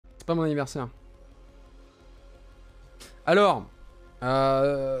pas mon anniversaire. Alors,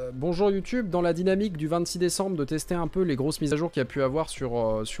 bonjour YouTube, dans la dynamique du 26 décembre de tester un peu les grosses mises à jour qu'il y a pu avoir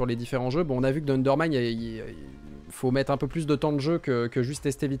sur les différents jeux. Bon, on a vu que dans Undermine, il faut mettre un peu plus de temps de jeu que juste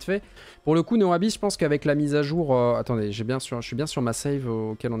tester vite fait. Pour le coup, NOUVEAU, je pense qu'avec la mise à jour... attendez, je suis bien sur ma save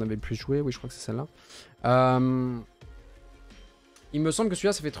auquel on avait pu jouer. Oui, je crois que c'est celle-là. Il me semble que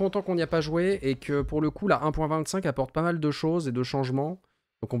celui-là, ça fait très longtemps qu'on n'y a pas joué et que pour le coup, la 1.25 apporte pas mal de choses et de changements.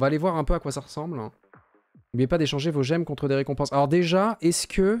 Donc on va aller voir un peu à quoi ça ressemble. N'oubliez pas d'échanger vos gemmes contre des récompenses. Alors déjà, est-ce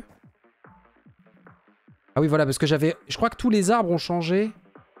que... Ah oui, voilà, parce que j'avais... Je crois que tous les arbres ont changé.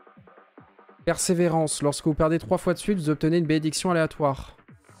 Persévérance. Lorsque vous perdez 3 fois de suite, vous obtenez une bénédiction aléatoire.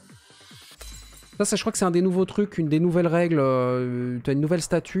 Ça, je crois que c'est un des nouveaux trucs, une des nouvelles règles. T'as une nouvelle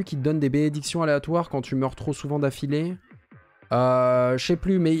statue qui te donne des bénédictions aléatoires quand tu meurs trop souvent d'affilée. Je sais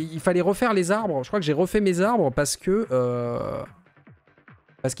plus, mais il fallait refaire les arbres. Je crois que j'ai refait mes arbres parce que...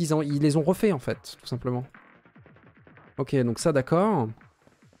 Parce qu'ils les ont refaits, en fait, tout simplement. Ok, donc ça, d'accord.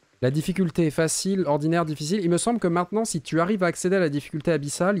 La difficulté est facile, ordinaire, difficile. Il me semble que maintenant, si tu arrives à accéder à la difficulté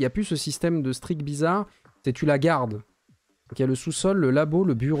abyssale, il n'y a plus ce système de streak bizarre. C'est tu la gardes. Donc il y a le sous-sol, le labo,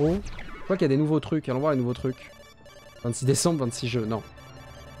 le bureau. Je crois qu'il y a des nouveaux trucs. Allons voir les nouveaux trucs. 26 décembre, 26 jeux. Non.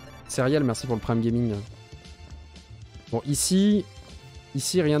 Serial, merci pour le Prime Gaming. Bon, ici,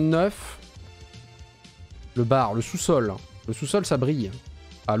 rien de neuf. Le bar, le sous-sol. Le sous-sol, ça brille.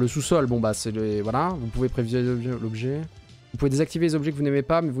 Ah, le sous-sol, bon bah c'est le... Voilà, vous pouvez prévisualiser l'objet. Vous pouvez désactiver les objets que vous n'aimez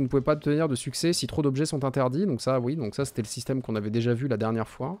pas, mais vous ne pouvez pas obtenir de succès si trop d'objets sont interdits. Donc ça, oui, donc ça c'était le système qu'on avait déjà vu la dernière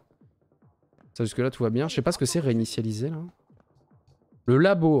fois. Ça jusque là tout va bien. Je sais pas ce que c'est réinitialiser là. Le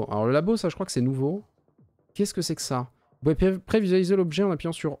labo. Alors le labo, ça je crois que c'est nouveau. Qu'est-ce que c'est que ça? Vous pouvez prévisualiser l'objet en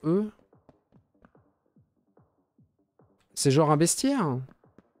appuyant sur E. C'est genre un bestiaire.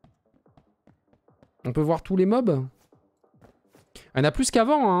 On peut voir tous les mobs. Il y en a plus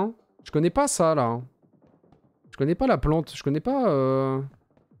qu'avant, hein. Je connais pas ça, là. Je connais pas la plante. Je connais pas...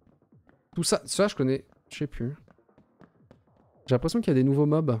 Tout ça. Ça, je connais... Je sais plus. J'ai l'impression qu'il y a des nouveaux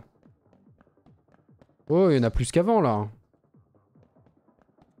mobs. Oh, il y en a plus qu'avant, là.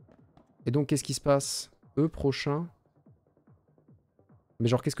 Et donc, qu'est-ce qui se passe? Prochain. Mais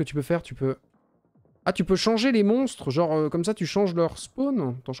genre, qu'est-ce que tu peux faire? Tu peux... Ah, tu peux changer les monstres. Genre, comme ça, tu changes leur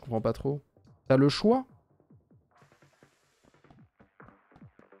spawn. Attends, je comprends pas trop. T'as le choix?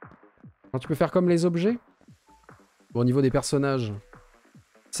 Alors, tu peux faire comme les objets? Bon, au niveau des personnages.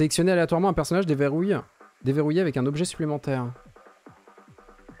 Sélectionner aléatoirement un personnage déverrouillé avec un objet supplémentaire.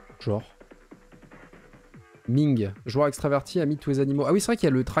 Genre. Ming. Joueur extraverti, ami de tous les animaux. Ah oui, c'est vrai qu'il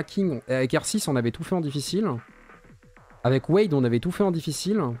y a le tracking. Avec R6, on avait tout fait en difficile. Avec Wade, on avait tout fait en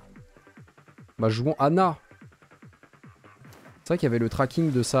difficile. Bah, jouons Anna. C'est vrai qu'il y avait le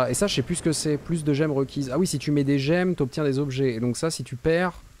tracking de ça. Et ça, je sais plus ce que c'est. Plus de gemmes requises. Ah oui, si tu mets des gemmes, t'obtiens des objets. Et donc ça, si tu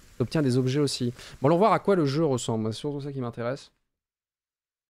perds... T'obtiens des objets aussi. Bon, allons voir à quoi le jeu ressemble. C'est surtout ça qui m'intéresse.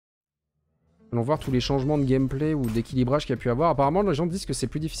 Allons voir tous les changements de gameplay ou d'équilibrage qu'il y a pu avoir. Apparemment, les gens disent que c'est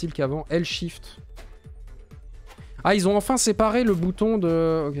plus difficile qu'avant. L-Shift. Ah, ils ont enfin séparé le bouton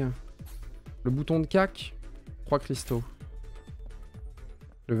de... Ok. Le bouton de cac. 3 cristaux.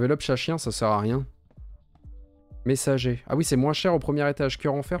 Level up chat chien, ça sert à rien. Messager. Ah oui, c'est moins cher au premier étage.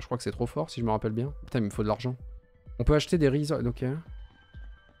 Cœur en fer, je crois que c'est trop fort, si je me rappelle bien. Putain, il me faut de l'argent. On peut acheter des riz... Ok.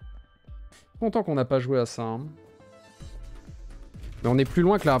 Longtemps qu'on n'a pas joué à ça. Hein. Mais on est plus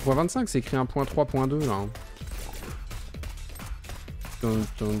loin que la 1.25, c'est écrit 1.3.2 là.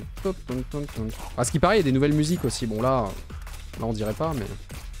 Ah, ce qui paraît, il y a des nouvelles musiques aussi. Bon là on dirait pas, mais...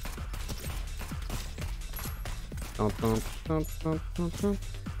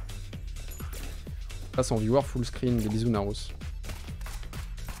 Passe en viewer full screen, des bisous Naros.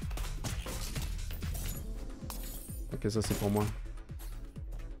 Ok, ça c'est pour moi.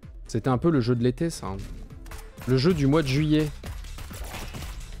 C'était un peu le jeu de l'été, ça. Hein. Le jeu du mois de juillet.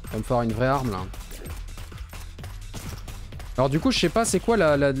 On va me faire une vraie arme, là. Alors du coup, je sais pas, c'est quoi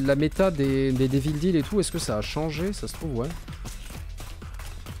la méta des Devil Deal et tout? Est-ce que ça a changé? Ça se trouve, ouais.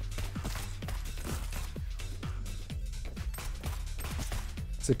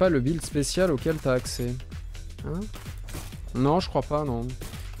 C'est pas le build spécial auquel t'as accès. Hein? Non, je crois pas, non.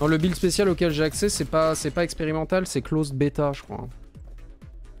 Non, le build spécial auquel j'ai accès, c'est pas expérimental, c'est closed beta, je crois.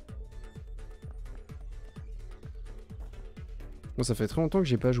 Bon, ça fait très longtemps que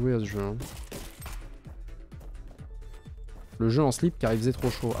j'ai pas joué à ce jeu. Hein. Le jeu en slip car il faisait trop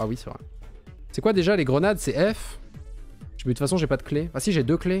chaud. Ah oui, c'est vrai. C'est quoi déjà les grenades? C'est F. De toute façon, j'ai pas de clé. Ah si, j'ai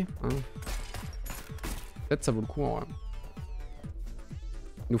 2 clés. Hein. Peut-être ça vaut le coup en vrai.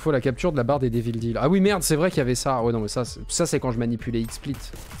 Il nous faut la capture de la barre des Devil Deal. Ah oui, merde, c'est vrai qu'il y avait ça. Ouais, non, mais ça c'est quand je manipulais X-Split.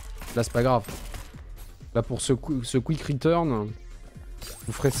 Là, c'est pas grave. Là, pour ce quick return...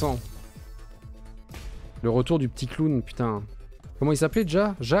 Vous ferez 100. Le retour du petit clown, putain. Comment il s'appelait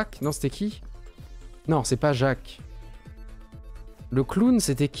déjà? Jacques? Non, c'était qui? Non, c'est pas Jacques. Le clown,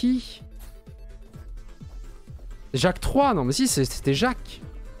 c'était qui? Jacques 3, non mais si, c'était Jacques.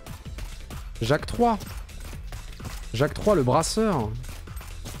 Jacques 3. Jacques 3, le brasseur.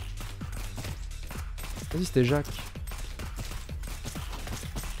 Vas-y, c'était Jacques.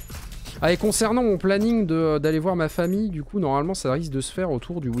 Ah, et concernant mon planning d'aller voir ma famille, du coup, normalement, ça risque de se faire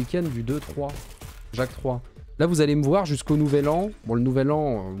autour du week-end du 2-3. Jacques 3. Là, vous allez me voir jusqu'au Nouvel An. Bon, le Nouvel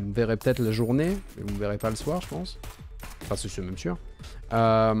An, vous me verrez peut-être la journée, mais vous me verrez pas le soir, je pense. Enfin, c'est même sûr. Vous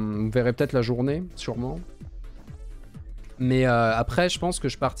me verrez peut-être la journée, sûrement. Mais après, je pense que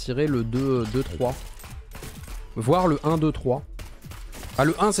je partirai le 2-3. Voire le 1-2-3. Ah,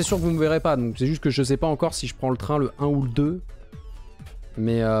 le 1, c'est sûr que vous me verrez pas. Donc, c'est juste que je sais pas encore si je prends le train le 1 ou le 2.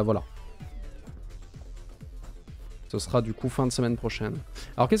 Mais voilà. Ce sera du coup fin de semaine prochaine.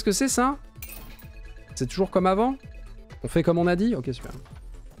 Alors, qu'est-ce que c'est ça? C'est toujours comme avant? On fait comme on a dit? Ok, super.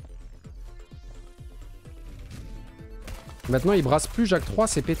 Maintenant, il brasse plus Jacques 3,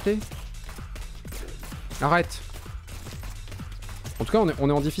 c'est pété. Arrête. En tout cas, on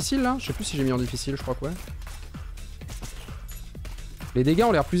est en difficile, là? Je sais plus si j'ai mis en difficile, je crois que ouais. Les dégâts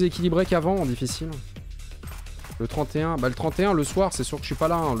ont l'air plus équilibrés qu'avant en difficile. Le 31, bah le 31, le soir, c'est sûr que je suis pas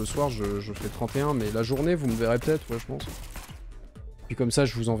là. Hein. Le soir, je fais 31, mais la journée, vous me verrez peut-être, ouais, je pense. Puis comme ça,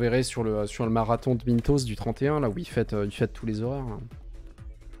 je vous enverrai sur le marathon de Mintos du 31, là où il fête tous les horaires. Là.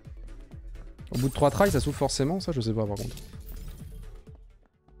 Au bout de 3 tries, ça s'ouvre forcément, ça, je sais pas par contre.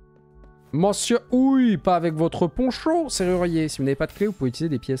 Monsieur, oui, pas avec votre poncho, serrurier. Si vous n'avez pas de clé, vous pouvez utiliser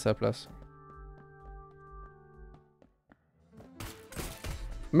des pièces à la place.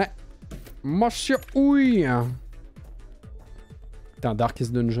 Mais, monsieur, oui. Putain,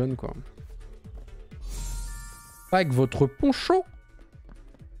 Darkest Dungeon, quoi. Pas avec votre poncho.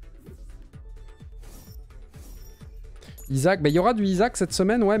 Isaac, bah il y aura du Isaac cette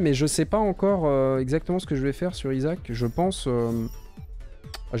semaine, ouais, mais je sais pas encore exactement ce que je vais faire sur Isaac. Je pense...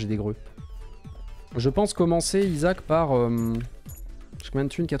 Ah, j'ai des greux. Je pense commencer Isaac par... J'ai combien de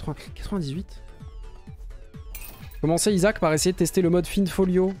thunes? 98. Commencer Isaac par essayer de tester le mode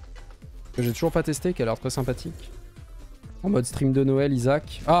Finfolio. Que j'ai toujours pas testé, qui a l'air très sympathique. En mode stream de Noël,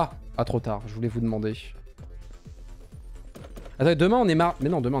 Isaac. Ah, trop tard, je voulais vous demander. Attends, demain on est mardi. Mais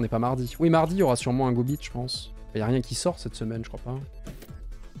non, demain on n'est pas mardi. Oui, mardi, il y aura sûrement un Go Beat, je pense. Il n'y a rien qui sort cette semaine, je crois pas.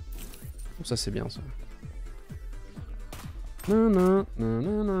 Oh, ça, c'est bien, ça. Je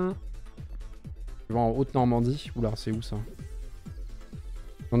vais en Haute-Normandie. Oula, c'est où, ça?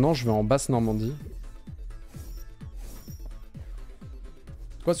 Non, je vais en Basse-Normandie.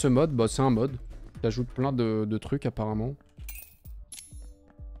 C'est quoi ce mode? Bah, c'est un mode. Il ajoute plein de trucs, apparemment.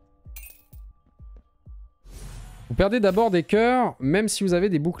 Vous perdez d'abord des cœurs, même si vous avez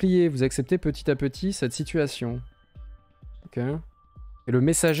des boucliers. Vous acceptez petit à petit cette situation. Ok. Et le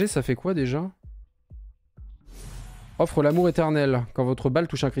messager, ça fait quoi déjà? Offre l'amour éternel. Quand votre balle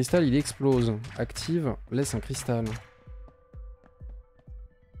touche un cristal, il explose. Active, laisse un cristal. Je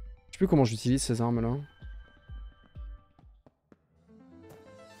sais plus comment j'utilise ces armes-là.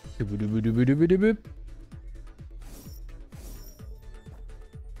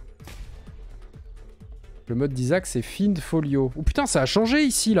 Le mode d'Isaac, c'est Finfolio. Oh putain, ça a changé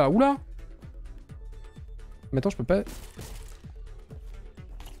ici, là. Oula. Mais attends, je peux pas... Je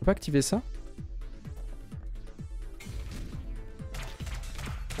peux pas activer ça?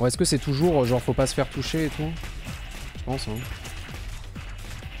 Ou est-ce que c'est toujours, genre, faut pas se faire toucher et tout? Je pense, hein.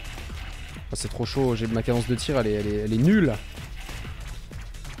 Oh, c'est trop chaud. Ma cadence de tir, elle est nulle.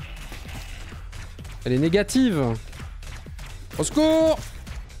 Elle est négative. Au secours!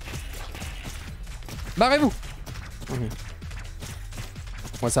 Barrez-vous! Okay.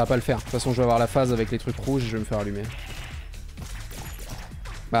 Moi, ça va pas le faire. De toute façon, je vais avoir la phase avec les trucs rouges et je vais me faire allumer.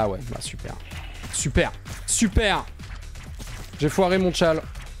 Bah ouais, bah super. Super! Super! J'ai foiré mon tchal.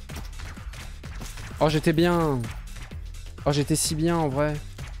 Oh, j'étais bien. Oh, j'étais si bien, en vrai.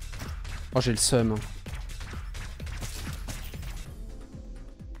 Oh, j'ai le seum.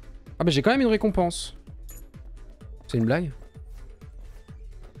 Ah, mais j'ai quand même une récompense. C'est une blague?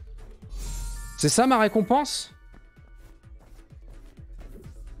 C'est ça ma récompense?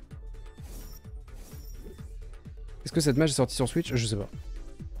 Est-ce que cette match est sortie sur Switch? Je sais pas.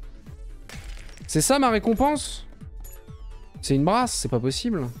 C'est ça ma récompense? C'est une brasse, c'est pas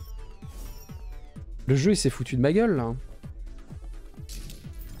possible. Le jeu il s'est foutu de ma gueule là.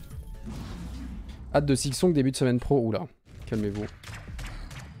 Hâte de Silksong début de semaine pro. Oula, calmez-vous.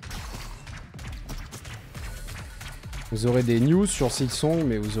 Vous aurez des news sur Silksong,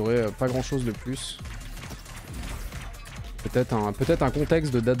 mais vous aurez pas grand chose de plus. Peut-être un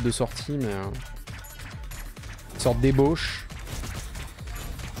contexte de date de sortie, mais... une sorte d'ébauche.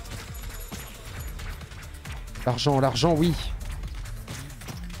 L'argent, oui.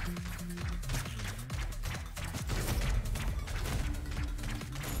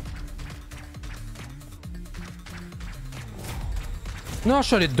 Non, je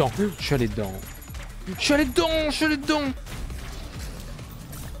suis allé dedans.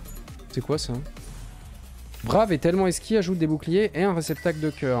 C'est quoi ça? Brave est tellement esquive, ajoute des boucliers et un réceptacle de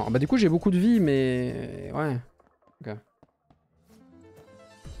cœur. Bah du coup j'ai beaucoup de vie, mais... ouais. Ok.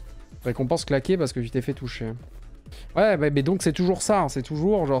 Récompense claquée parce que tu t'es fait toucher. Ouais, bah, mais donc c'est toujours ça. C'est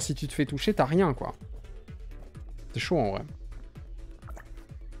toujours genre si tu te fais toucher, t'as rien quoi. C'est chaud en vrai.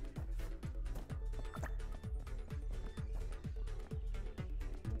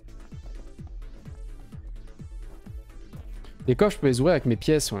 Les coffres, je peux les ouvrir avec mes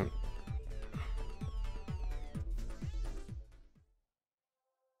pièces, ouais.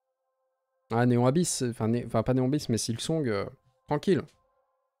 Ah, Néon Abyss, enfin pas Néon Abyss, mais Silksong, tranquille.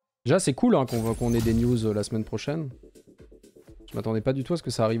 Déjà, c'est cool hein, qu'on ait des news la semaine prochaine. Je m'attendais pas du tout à ce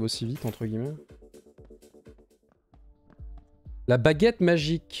que ça arrive aussi vite, entre guillemets. La baguette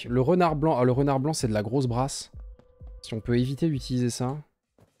magique, le renard blanc. Ah, le renard blanc, c'est de la grosse brasse. Si on peut éviter d'utiliser ça.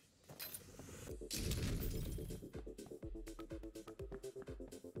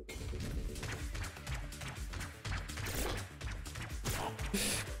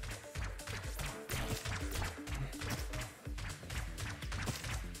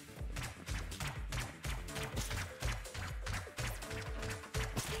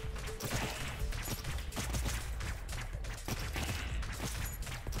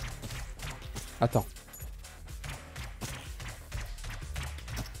 Attends.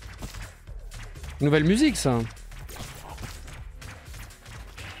 Nouvelle musique, ça.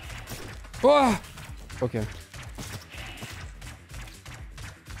 Oh! Ok.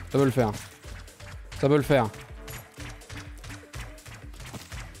 Ça veut le faire. Ça veut le faire.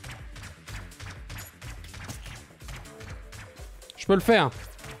 Je peux le faire.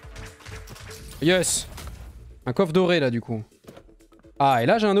 Yes. Un coffre doré, là, du coup. Ah, et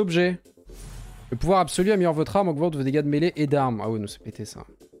là, j'ai un objet. Le pouvoir absolu améliore votre arme, augmente vos dégâts de mêlée et d'armes. Ah oui, nous c'est pété ça.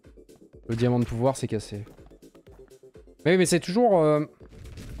 Le diamant de pouvoir c'est cassé. Mais oui, mais c'est toujours...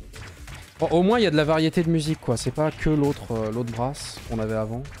 Bon, au moins il y a de la variété de musique quoi. C'est pas que l'autre brasse qu'on avait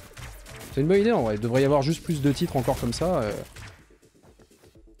avant. C'est une bonne idée en vrai. Il devrait y avoir juste plus de titres encore comme ça.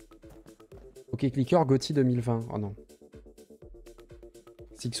 Ok Clicker, Gotti 2020. Oh non.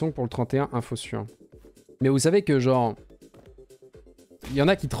 Silksong pour le 31, info sûr. Mais vous savez que genre... Il y en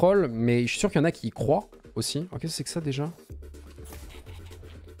a qui trollent, mais je suis sûr qu'il y en a qui y croient aussi. Oh, qu'est-ce que c'est que ça déjà?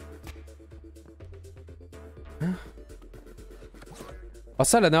 Hein? Alors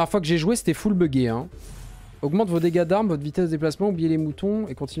ça, la dernière fois que j'ai joué, c'était full buggé. Hein. Augmente vos dégâts d'armes, votre vitesse de déplacement, oubliez les moutons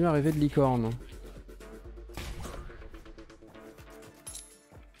et continuez à rêver de licorne.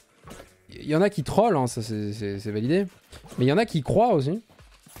 Il y en a qui trollent, hein, ça c'est validé. Mais il y en a qui y croient aussi.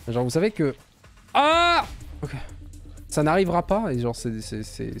 Genre vous savez que... Ah! Ok. Ça n'arrivera pas, et genre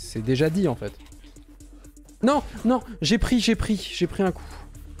c'est déjà dit en fait. Non, non, j'ai pris un coup.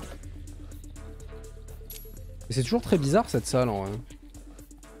 Et c'est toujours très bizarre cette salle en vrai.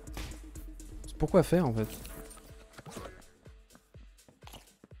 Pourquoi faire en fait?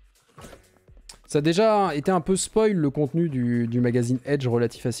 Ça a déjà été un peu spoil le contenu du magazine Edge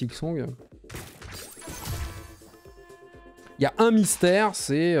relatif à Silksong. Il y a un mystère,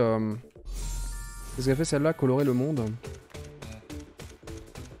 c'est... Qu'est-ce qu'a fait celle-là? Colorer le monde.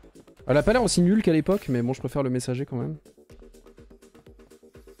 Elle a pas l'air aussi nulle qu'à l'époque, mais bon, je préfère le messager quand même.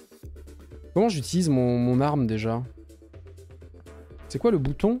 Comment j'utilise mon arme déjà? C'est quoi le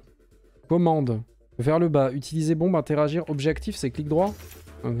bouton? Commande. Vers le bas. Utiliser bombe, interagir. Objectif, c'est clic droit?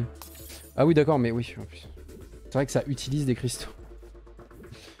 Okay. Ah oui, d'accord, mais oui. C'est vrai que ça utilise des cristaux.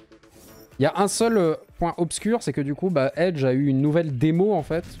 Il y a un seul point obscur, c'est que du coup, bah, Edge a eu une nouvelle démo en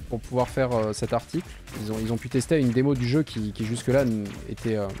fait, pour pouvoir faire cet article. Ils ont pu tester une démo du jeu qui jusque-là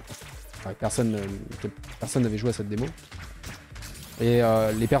était... personne n'avait joué à cette démo. Et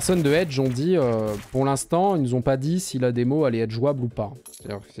les personnes de Edge ont dit, pour l'instant, ils nous ont pas dit si la démo allait être jouable ou pas.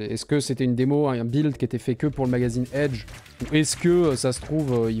 Est-ce que c'était une démo, un build qui était fait que pour le magazine Edge, ou est-ce que, ça se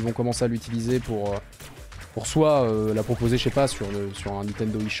trouve, ils vont commencer à l'utiliser pour soit la proposer, je sais pas, sur un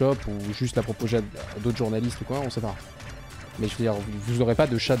Nintendo eShop, ou juste la proposer à d'autres journalistes ou quoi, on sait pas. Mais je veux dire, vous aurez pas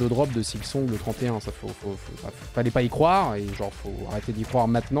de Shadow Drop de Silksong le 31, ça fallait pas y croire, et genre faut arrêter d'y croire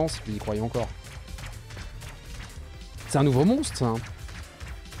maintenant si vous y croyez encore. C'est un nouveau monstre ça. Hein.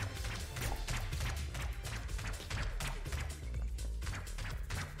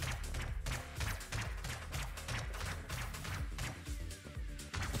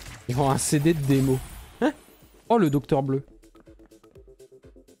 Il rend un CD de démo. Hein? Oh, le docteur bleu.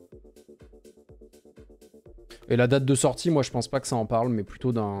 Et la date de sortie, moi je pense pas que ça en parle, mais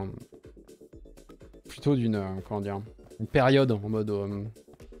plutôt d'un... Plutôt d'une... comment dire... Une période en mode...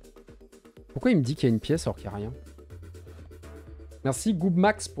 Pourquoi il me dit qu'il y a une pièce alors qu'il n'y a rien? Merci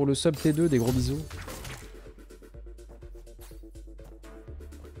Goobmax pour le sub T2, des gros bisous.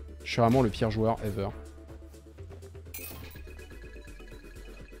 Je suis vraiment le pire joueur ever.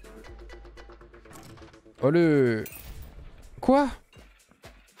 Oh le... Quoi?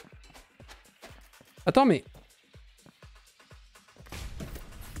 Attends mais...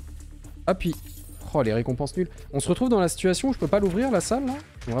 Ah puis... Oh les récompenses nulles. On se retrouve dans la situation où je peux pas l'ouvrir la salle là?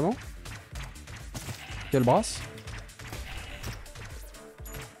 Vraiment? Quelle brasse?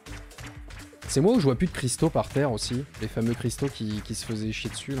 C'est moi où je vois plus de cristaux par terre aussi. Les fameux cristaux qui se faisaient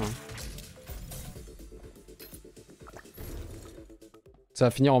chier dessus là. Ça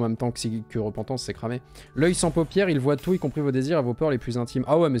va finir en même temps que Repentance, c'est cramé. L'œil sans paupières, il voit tout, y compris vos désirs et vos peurs les plus intimes.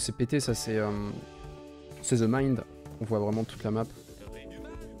 Ah ouais, mais c'est pété, ça c'est... c'est The Mind. On voit vraiment toute la map.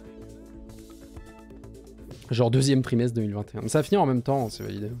 Genre deuxième trimestre 2021. Mais ça va finir en même temps, c'est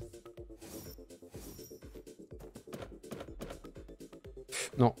validé.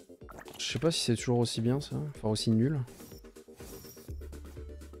 Non. Je sais pas si c'est toujours aussi bien ça. Enfin aussi nul.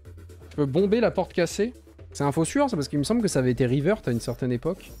 Tu peux bomber la porte cassée? C'est un faux sûr, ça, parce qu'il me semble que ça avait été revert à une certaine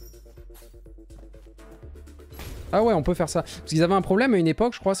époque. Ah ouais, on peut faire ça. Parce qu'ils avaient un problème à une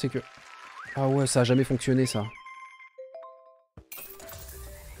époque, je crois, c'est que... Ah ouais, ça a jamais fonctionné, ça.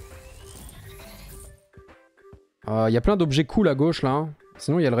 Il y a plein d'objets cool à gauche, là. Hein.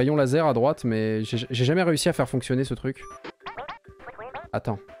 Sinon, il y a le rayon laser à droite, mais j'ai jamais réussi à faire fonctionner ce truc.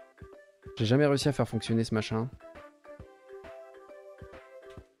 Attends. J'ai jamais réussi à faire fonctionner ce machin.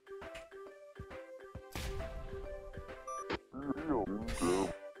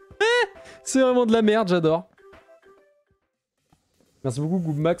 C'est vraiment de la merde, j'adore. Merci beaucoup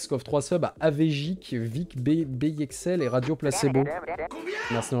Goobmax, coffre 3 subs à AVJIC, Vic, BXL et Radio Placebo.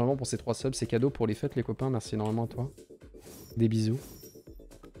 Merci énormément pour ces 3 subs, c'est cadeau pour les fêtes les copains, merci énormément à toi. Des bisous.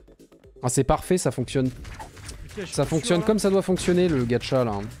 Ah c'est parfait, ça fonctionne. Ça fonctionne comme ça doit fonctionner le gacha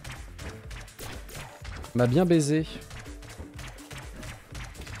là. M'a bien baisé.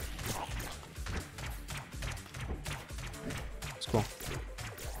 C'est quoi?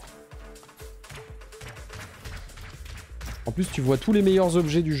 En plus, tu vois tous les meilleurs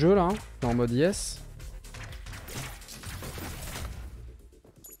objets du jeu là. Hein. T'es en mode yes.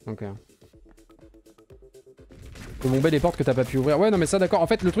 Ok. Faut bomber les portes que t'as pas pu ouvrir. Ouais, non, mais ça, d'accord. En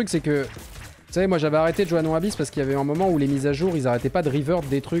fait, le truc, c'est que. Vous savez, moi j'avais arrêté de jouer à Non Abyss parce qu'il y avait un moment où les mises à jour, ils arrêtaient pas de revert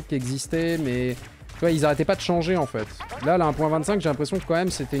des trucs qui existaient, mais. Tu vois, ils arrêtaient pas de changer en fait. Là, la 1.25, j'ai l'impression que quand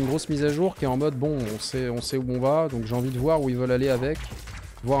même c'était une grosse mise à jour qui est en mode bon, on sait où on va, donc j'ai envie de voir où ils veulent aller avec.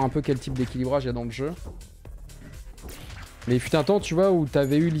 Voir un peu quel type d'équilibrage il y a dans le jeu. Mais il fut un temps, tu vois, où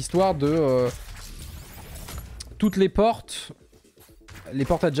t'avais eu l'histoire de... toutes les portes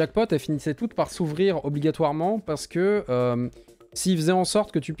à jackpot, elles finissaient toutes par s'ouvrir obligatoirement parce que s'ils faisaient en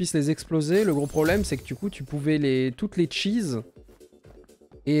sorte que tu puisses les exploser, le gros problème c'est que du coup tu pouvais toutes les cheese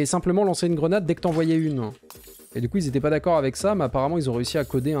et simplement lancer une grenade dès que t'envoyais une. Et du coup ils étaient pas d'accord avec ça, mais apparemment ils ont réussi à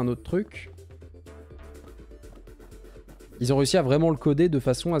coder un autre truc. Ils ont réussi à vraiment le coder de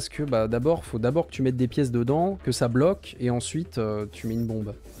façon à ce que bah, faut d'abord que tu mettes des pièces dedans, que ça bloque, et ensuite tu mets une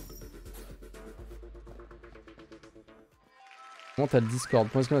bombe. Comment t'as le Discord?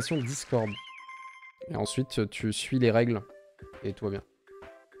 Point d'exclamation Discord. Et ensuite tu suis les règles, et tout va bien.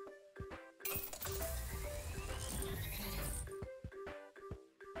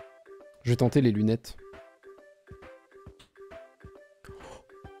 Je vais tenter les lunettes.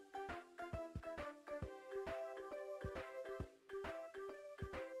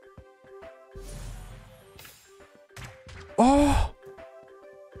 Oh!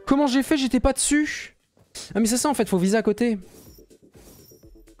 Comment j'ai fait? J'étais pas dessus! Ah mais c'est ça en fait, faut viser à côté.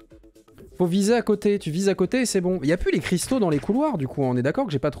 Faut viser à côté, tu vises à côté et c'est bon. Il y a plus les cristaux dans les couloirs du coup, on est d'accord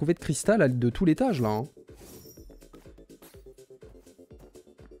que j'ai pas trouvé de cristal de tout l'étage là. Hein.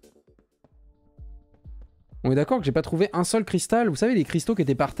 On est d'accord que j'ai pas trouvé un seul cristal. Vous savez les cristaux qui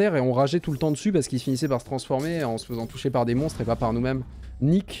étaient par terre et on rageait tout le temps dessus parce qu'ils finissaient par se transformer en se faisant toucher par des monstres et pas par nous-mêmes.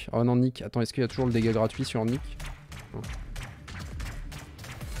 Nick. Oh non Nick. Attends, est-ce qu'il y a toujours le dégât gratuit sur Nick? Non.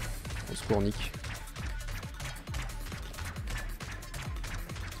 Au secours Nick.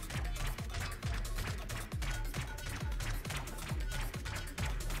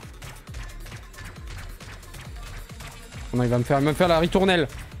 Oh non, il va me faire la ritournelle.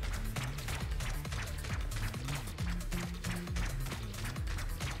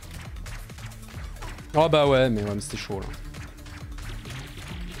 Oh bah ouais, mais c'était chaud là.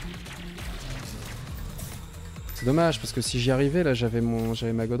 C'est dommage parce que si j'y arrivais là j'avais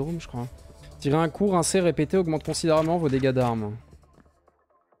ma God Room je crois. Tirer un coup, rincer, répéter augmente considérablement vos dégâts d'armes.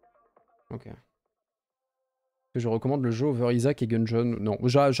 Ok. Je recommande le jeu Over Isaac et Gungeon. Non,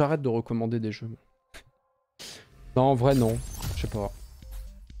 j'arrête de recommander des jeux. Non, en vrai non. Je sais pas.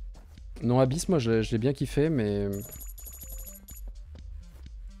 Non, Abyss, moi je l'ai bien kiffé, mais...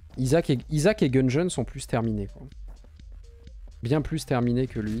 Isaac et Gungeon sont plus terminés, quoi. Bien plus terminés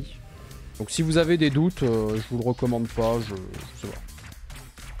que lui. Donc si vous avez des doutes, je vous le recommande pas, je sais pas.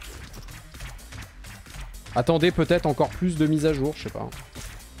 Attendez peut-être encore plus de mises à jour, je sais pas.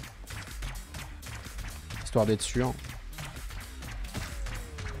 Histoire d'être sûr.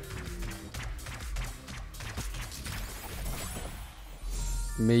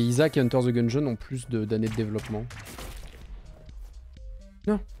 Mais Isaac et Hunter the Gungeon ont plus d'années de développement.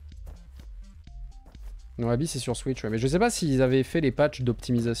 Non. Non, Abyss c'est sur Switch, ouais. Mais je sais pas s'ils avaient fait les patchs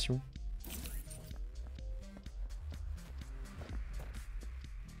d'optimisation.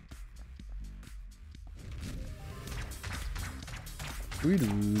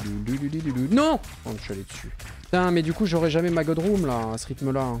 Non! Oh, je suis allé dessus. Putain, mais du coup, j'aurais jamais ma God Room, là, à ce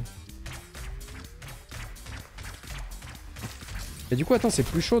rythme-là. Et du coup, attends, c'est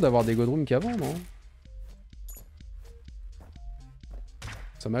plus chaud d'avoir des God Room qu'avant, non?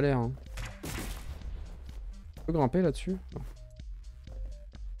 Ça m'a l'air, hein. Tu peux grimper là-dessus? Non.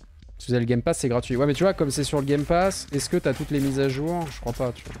 Si vous avez le Game Pass, c'est gratuit. Ouais, mais tu vois, comme c'est sur le Game Pass, est-ce que t'as toutes les mises à jour? Je crois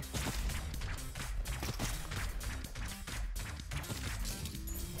pas, tu vois.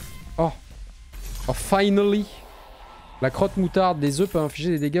 Oh. Oh, finally. La crotte moutarde des œufs peut infliger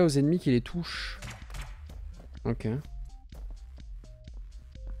des dégâts aux ennemis qui les touchent. Ok.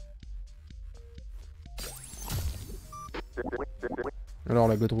 Alors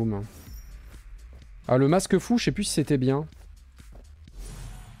la God Room. Ah, le masque fou, je sais plus si c'était bien.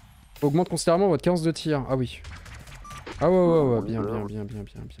 Augmente considérablement votre cadence de tir. Ah oui. Ah ouais, bien.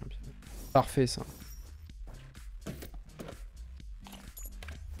 Parfait ça.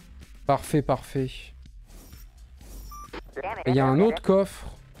 Parfait. Et il y a un autre coffre.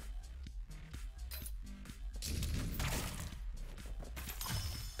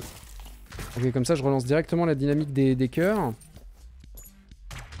 Ok, comme ça je relance directement la dynamique des cœurs.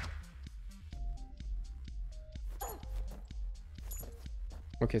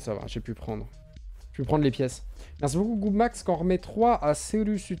 Ok, ça va, j'ai pu prendre. Je peux prendre les pièces. Merci beaucoup, Goubmax, qu'on remet 3 à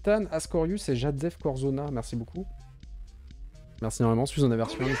Seulu Sultan, Ascorius et Jadzef Corzona. Merci beaucoup. Merci énormément. Si vous en avez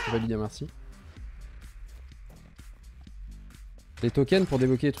reçu un, je peux valider, merci. Les tokens pour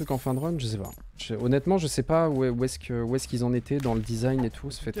débloquer les trucs en fin de run, je sais pas. Honnêtement, je sais pas où est-ce qu'ils en étaient dans le design et tout.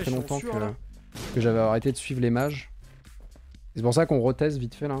 Ça fait très longtemps que j'avais arrêté de suivre les mages. C'est pour ça qu'on reteste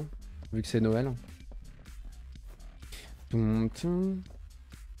vite fait là, vu que c'est Noël. Une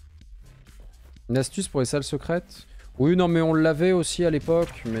astuce pour les salles secrètes? Oui, non, mais on l'avait aussi à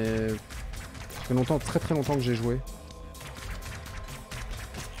l'époque, mais ça fait longtemps, très longtemps que j'ai joué.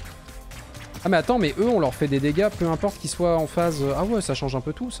 Ah mais attends, mais eux on leur fait des dégâts, peu importe qu'ils soient en phase... Ah ouais, ça change un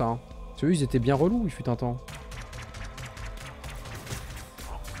peu tout ça. Parce qu'eux ils étaient bien relous, il fut un temps.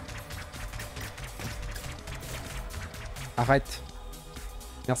 Arrête.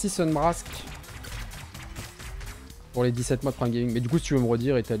 Merci Sunbrask pour les 17 mois de Prime Gaming. Mais du coup si tu veux me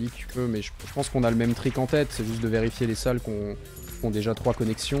redire, Etali, tu peux, mais je pense qu'on a le même trick en tête. C'est juste de vérifier les salles qui ont déjà 3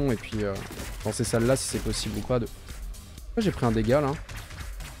 connexions, et puis dans ces salles là si c'est possible ou pas de... Moi j'ai pris un dégât là.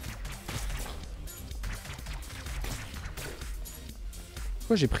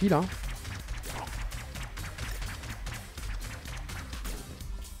 Pourquoi j'ai pris là?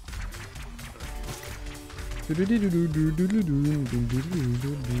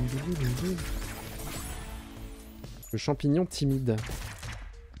 Le champignon timide.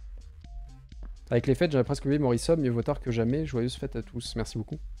 Avec les fêtes, j'avais presque oublié Morrison, mieux vaut tard que jamais. Joyeuses fêtes à tous. Merci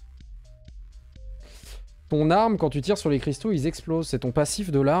beaucoup. Ton arme, quand tu tires sur les cristaux, ils explosent. C'est ton passif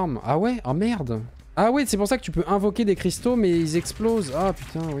de l'arme. Ah ouais? Ah merde! Ah ouais, c'est pour ça que tu peux invoquer des cristaux, mais ils explosent. Ah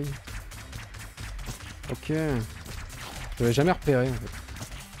putain, oui. Ok. Je l'avais jamais repéré, en fait.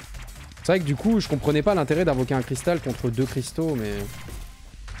 C'est vrai que du coup, je comprenais pas l'intérêt d'invoquer un cristal contre 2 cristaux, mais...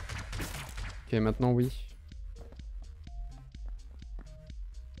 Ok, maintenant, oui.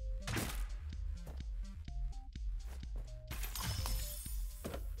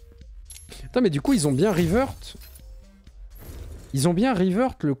 Putain, mais du coup, ils ont bien revert. Ils ont bien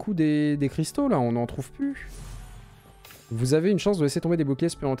revert le coup des cristaux, là. On n'en trouve plus. Vous avez une chance de laisser tomber des boucliers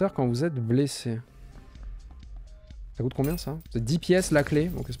supplémentaires quand vous êtes blessé. Ça coûte combien, ça? C'est 10 pièces, la clé.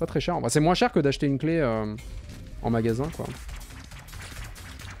 Donc c'est pas très cher. Bah, c'est moins cher que d'acheter une clé en magasin, quoi.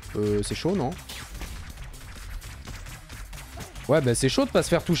 C'est chaud, non? Ouais, bah c'est chaud de pas se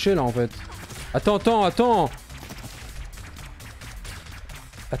faire toucher, là, en fait. Attends.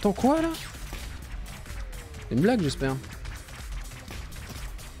 Attends, quoi là? C'est une blague, j'espère.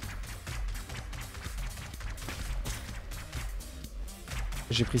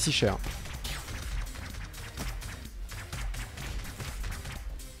 J'ai pris si cher.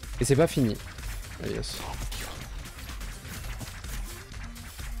 Et c'est pas fini. Ah, yes.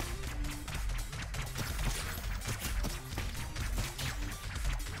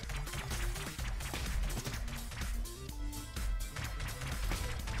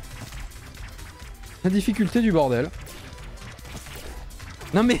 La difficulté du bordel.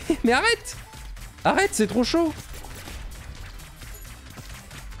 Non mais arrête! Arrête, c'est trop chaud!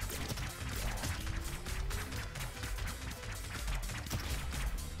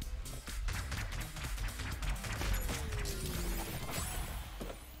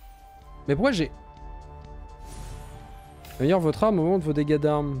 Mais pourquoi j'ai... Meilleur votre arme au moment de vos dégâts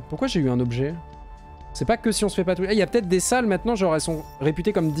d'armes. Pourquoi j'ai eu un objet? C'est pas que si on se fait pas tout... Il y a peut-être des salles maintenant, genre elles sont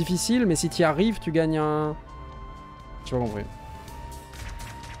réputées comme difficiles, mais si tu y arrives, tu gagnes un... J'ai pas compris.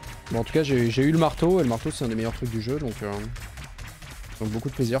 Bon, en tout cas, j'ai eu le marteau, et le marteau c'est un des meilleurs trucs du jeu, donc beaucoup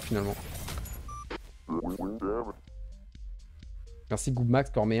de plaisir finalement. Merci Goubmax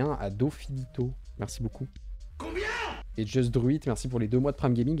Corméen à Dofilito. Merci beaucoup. Combien? Et Just Druid, merci pour les 2 mois de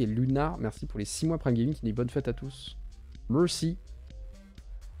Prime Gaming. Et Luna, merci pour les 6 mois Prime Gaming. Qui dit bonne fête à tous. Merci.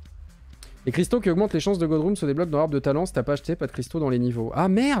 Les cristaux qui augmentent les chances de Godroom se débloquent dans l'arbre de talent. Si t'as pas acheté, pas de cristaux dans les niveaux. Ah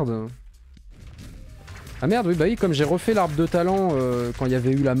merde! Ah merde, oui, bah oui, comme j'ai refait l'arbre de talent quand il y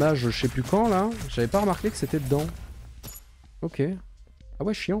avait eu la mage, je sais plus quand là, j'avais pas remarqué que c'était dedans. Ok. Ah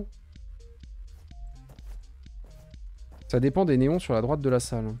ouais, chiant. Ça dépend des néons sur la droite de la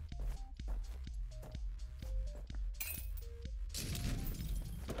salle.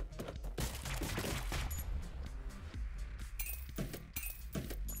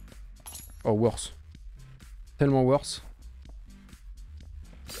 Oh, worse. Tellement worse.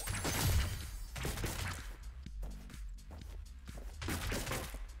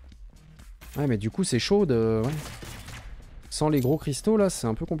 Ouais, mais du coup, c'est chaud de... Ouais. Sans les gros cristaux, là, c'est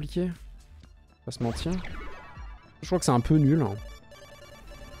un peu compliqué. Pas se mentir. Je crois que c'est un peu nul. Hein.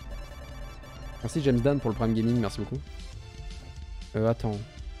 Merci James Dan pour le Prime Gaming, merci beaucoup. Attends.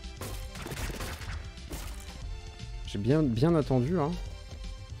 J'ai bien attendu, hein.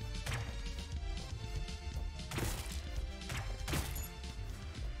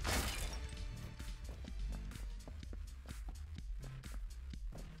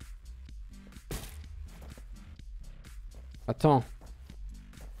 Attends.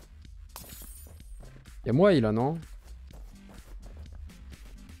 Y'a moi, il a, non?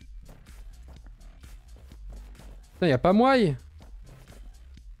 Putain, y'a pas moi.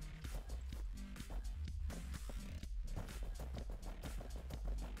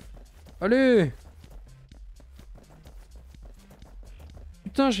 Allez!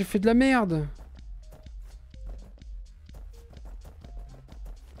 Putain, j'ai fait de la merde!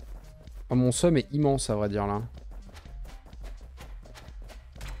 Oh, mon somme est immense, à vrai dire, là.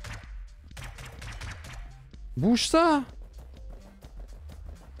 Bouge ça!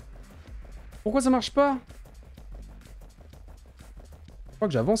 Pourquoi ça marche pas? Je crois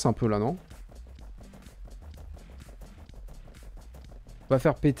que j'avance un peu là, non? On va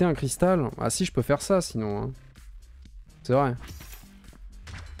faire péter un cristal. Ah si, je peux faire ça sinon. Hein. C'est vrai.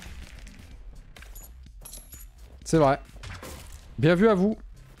 C'est vrai. Bien vu à vous.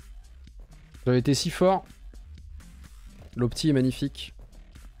 J'avais été si fort. L'opti est magnifique.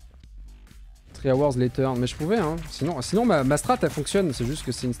 3 hours later. Mais je pouvais, hein. Sinon ma strat, elle fonctionne. C'est juste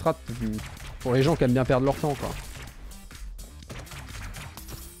que c'est une strat pour les gens qui aiment bien perdre leur temps, quoi.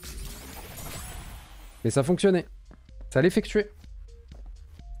 Mais ça fonctionnait. Ça l'effectuait.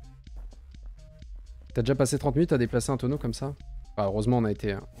 T'as déjà passé 30 minutes à déplacer un tonneau comme ça? Enfin, heureusement, on a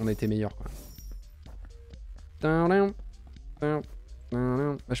été meilleur, quoi. Ah,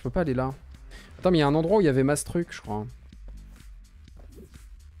 je peux pas aller là. Attends, mais il y a un endroit où il y avait masse truc, je crois.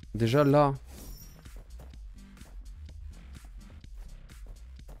 Déjà là.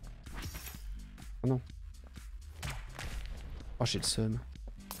 Oh non. Oh, j'ai le seum.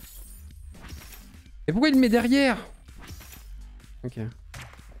 Et pourquoi il me met derrière? Ok.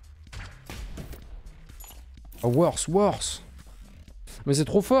 Oh, worse. Mais c'est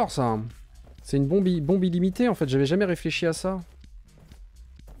trop fort, ça. C'est une bombe illimitée, en fait. J'avais jamais réfléchi à ça.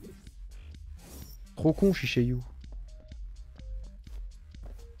 Trop con, Shisheyu.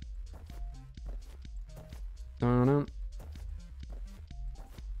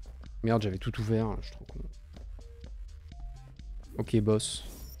 Merde, j'avais tout ouvert. Je suis trop con. Ok, boss.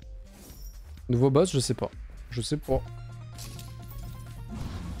 Nouveau boss, je sais pas. Je sais pas.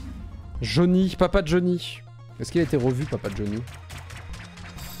 Johnny, papa de Johnny. Est-ce qu'il a été revu, papa de Johnny?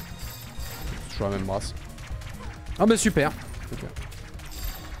 toujours la même brasse. Ah bah super. Okay.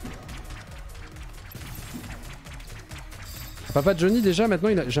 Papa Johnny déjà maintenant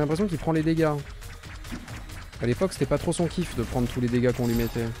j'ai l'impression qu'il prend les dégâts. À l'époque c'était pas trop son kiff de prendre tous les dégâts qu'on lui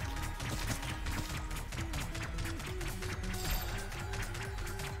mettait.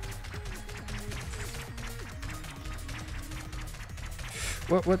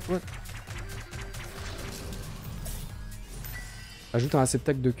 What? Ajoute un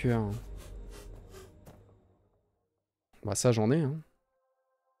réceptacle de cœur. Bah ça j'en ai hein.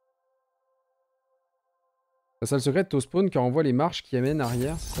 La salle secrète au spawn car on voit les marches qui amènent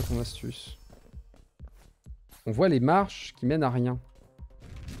arrière, c'est ça ton astuce. On voit les marches qui mènent à rien.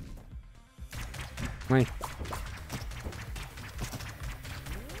 Oui.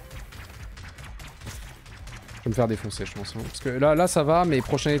 Je vais me faire défoncer je pense. Hein. Parce que là ça va, mais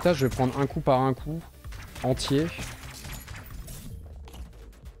prochain étage je vais prendre un coup par un coup. Entier.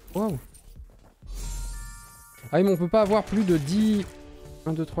 Wow. Ah mais on peut pas avoir plus de 10...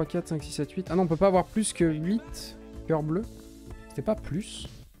 1, 2, 3, 4, 5, 6, 7, 8... Ah non on peut pas avoir plus que 8 cœurs bleus. C'était pas plus.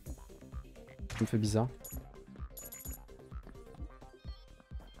 Ça me fait bizarre.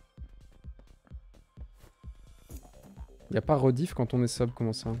 Y a pas rediff quand on est sub,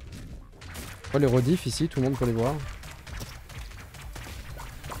 comment ça? Oh, les rediff ici, tout le monde peut les voir.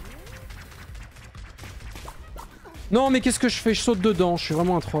 Non mais qu'est-ce que je fais? Je saute dedans, je suis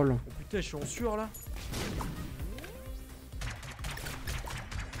vraiment un troll. Oh, putain, je suis en sueur là.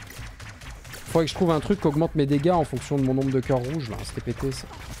 Faudrait que je trouve un truc qui augmente mes dégâts en fonction de mon nombre de cœurs rouges là, c'était pété ça.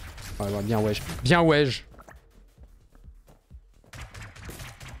 Ouais, ouais, bien wesh. Bien wesh.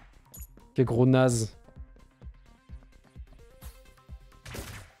 Quel gros naze.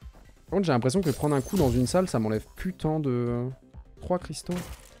 Par contre j'ai l'impression que prendre un coup dans une salle ça m'enlève plus tant de... 3 cristaux.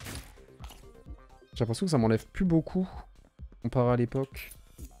 J'ai l'impression que ça m'enlève plus beaucoup comparé à l'époque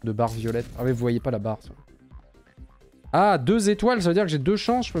de barre violette. Ah mais vous voyez pas la barre ça. Ah 2 étoiles ça veut dire que j'ai 2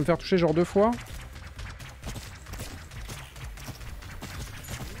 chances, je peux me faire toucher genre 2 fois.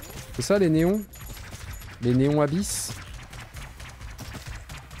 C'est ça les néons? Les néons abyss.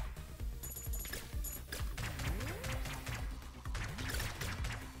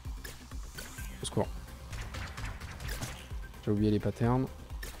 Au secours. J'ai oublié les patterns.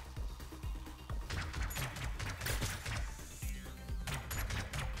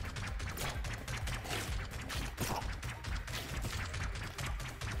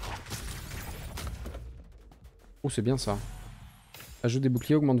 Oh c'est bien ça. Ajoute des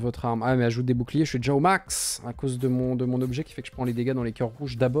boucliers, augmente votre arme. Ah mais ajoute des boucliers, je suis déjà au max à cause de mon objet qui fait que je prends les dégâts dans les cœurs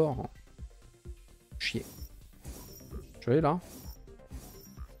rouges d'abord. Chier. Tu vois là?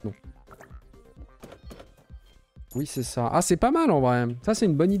 Non. Oui c'est ça. Ah c'est pas mal en vrai. Ça c'est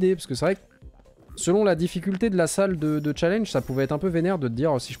une bonne idée parce que c'est vrai que selon la difficulté de la salle de challenge, ça pouvait être un peu vénère de te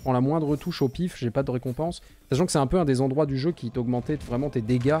dire si je prends la moindre touche au pif, j'ai pas de récompense. Sachant que c'est un peu un des endroits du jeu qui t'augmentait vraiment tes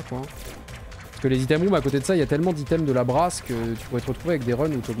dégâts quoi. Parce que les items rooms, à côté de ça, il y a tellement d'items de la brasse que tu pourrais te retrouver avec des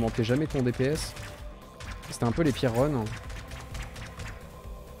runs où tu augmentais jamais ton DPS. C'était un peu les pires runs.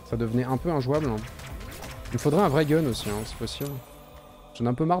 Ça devenait un peu injouable. Il me faudrait un vrai gun aussi, hein, c'est possible. J'en ai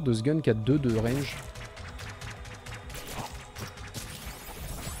un peu marre de ce gun qui a 2 de range.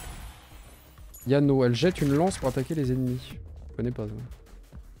 Yano, elle jette une lance pour attaquer les ennemis. Je connais pas ça.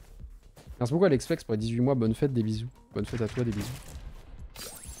 Merci beaucoup Alexflex pour les 18 mois, bonne fête, des bisous. Bonne fête à toi, des bisous.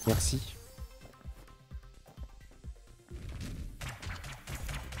 Merci.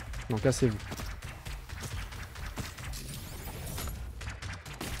 Non, cassez-vous.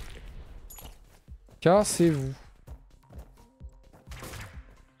 Cassez-vous.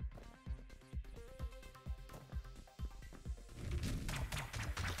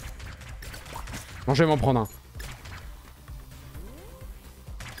 Non, je vais m'en prendre un.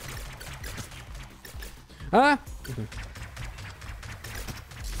 Ah!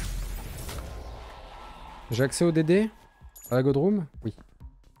 J'ai accès au DD? À la Godroom? Oui.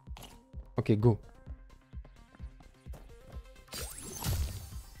 Ok, go.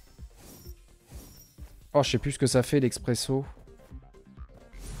 Oh, je sais plus ce que ça fait l'expresso.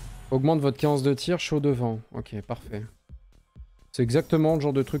 Augmente votre cadence de tir, chaud devant. Ok, parfait. C'est exactement le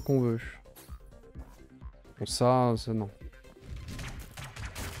genre de truc qu'on veut. Bon, ça non.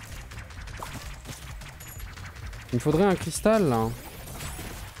 Il me faudrait un cristal là.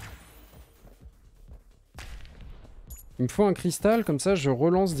 Il me faut un cristal, comme ça je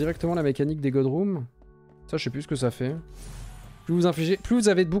relance directement la mécanique des Godrooms. Ça je sais plus ce que ça fait. Plus vous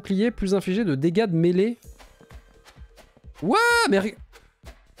avez de boucliers, plus vous infligez de dégâts de mêlée. Ouah, mais...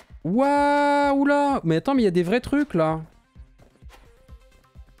 Ouah, oula. Mais attends, mais il y a des vrais trucs là.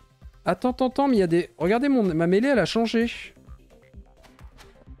 Attends, mais il y a des... Regardez, ma mêlée elle a changé.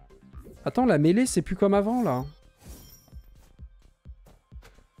 Attends, la mêlée, c'est plus comme avant, là.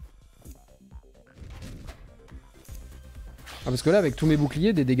 Ah, parce que là, avec tous mes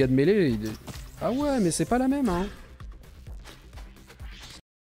boucliers, des dégâts de mêlée... Ah ouais, mais c'est pas la même, hein.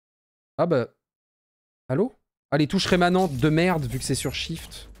 Ah bah... Allô? Ah, les touches rémanentes de merde, vu que c'est sur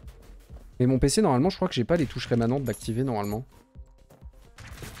Shift. Mais mon PC, normalement, je crois que j'ai pas les touches rémanentes d'activer, normalement.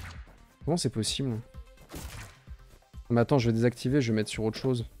 Comment c'est possible? Mais attends, je vais désactiver, je vais mettre sur autre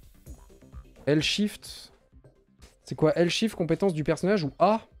chose. L-Shift. C'est quoi? L-Shift, compétence du personnage ou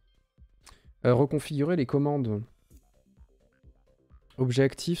A? Reconfigurer les commandes. Objet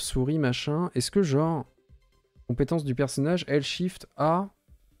actif, souris, machin. Est-ce que genre... Compétence du personnage, L-Shift, A...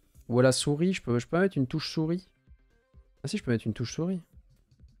 Ou à la souris, je peux pas mettre une touche souris? Ah si, je peux mettre une touche souris.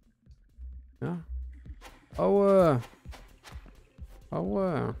 Ah, ah ouais. Ah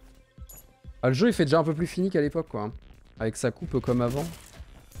ouais. Ah, le jeu, il fait déjà un peu plus fini qu'à l'époque, quoi. Avec sa coupe comme avant.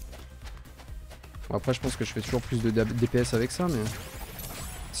 Bon, après, je pense que je fais toujours plus de DPS avec ça, mais...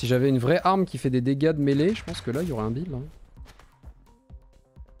 Si j'avais une vraie arme qui fait des dégâts de mêlée, je pense que là, il y aurait un build. Hein.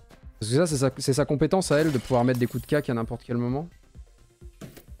 Parce que ça, c'est sa compétence à elle de pouvoir mettre des coups de cac à n'importe quel moment.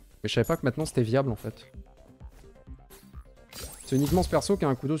 Mais je savais pas que maintenant, c'était viable, en fait. C'est uniquement ce perso qui a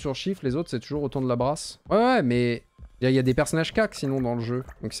un couteau sur Shift, les autres, c'est toujours autant de la brasse. Ouais, ouais, mais... Il y a des personnages cac, sinon, dans le jeu.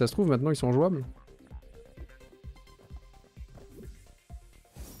 Donc si ça se trouve, maintenant, ils sont jouables.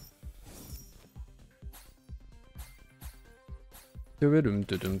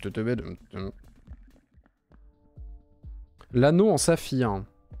 L'anneau en saphir.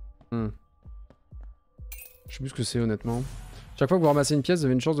 Je sais plus ce que c'est honnêtement. Chaque fois que vous ramassez une pièce, vous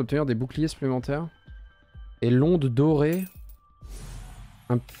avez une chance d'obtenir des boucliers supplémentaires. Et l'onde dorée.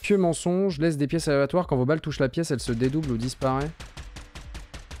 Un pieux mensonge laisse des pièces aléatoires. Quand vos balles touchent la pièce, elle se dédouble ou disparaît.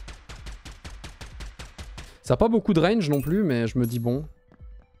 Ça n'a pas beaucoup de range non plus, mais je me dis bon.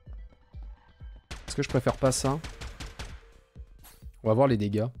 Est-ce que je préfère pas ça? On va voir les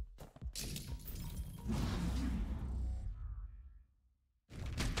dégâts.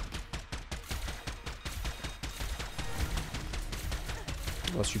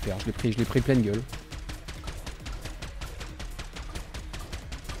 Oh super, je l'ai pris pleine gueule.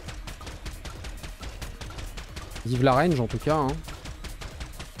 Vive la range en tout cas. Hein.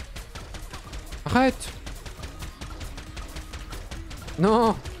 Arrête!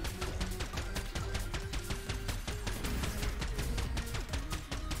 Non!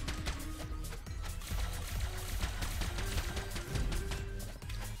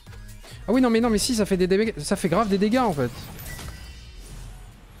 Ah oui non mais si ça fait des dégâts, ça fait grave des dégâts en fait.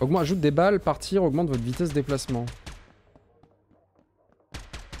 Ajoute des balles, partir, augmente votre vitesse de déplacement.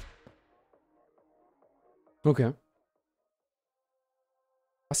 Ok.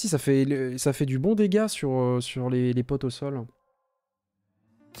 Ah si ça fait du bon dégât sur les potes au sol.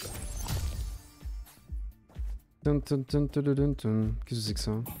 Qu'est-ce que c'est que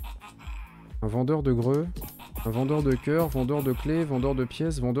ça? Un vendeur de greux, un vendeur de cœur, vendeur de clés, vendeur de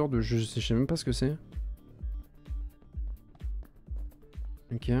pièces, vendeur de... Je sais même pas ce que c'est.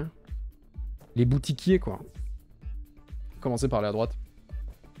 Ok. Les boutiquiers, quoi. Commencez par aller à droite.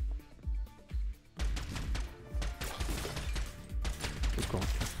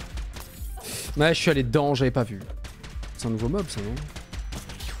 Ouais, je suis allé dedans, j'avais pas vu. C'est un nouveau mob, ça, non?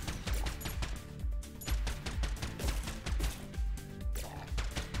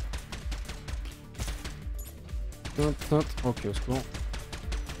 Ok, au secours.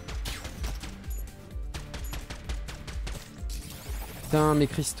 Putain, mes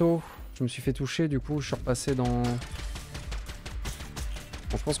cristaux. Je me suis fait toucher, du coup, je suis repassé dans... Bon,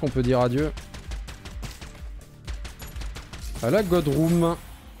 je pense qu'on peut dire adieu. À la God Room.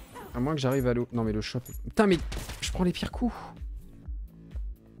 À moins que j'arrive à l'eau. Non, mais le shop... Putain, mais je prends les pires coups.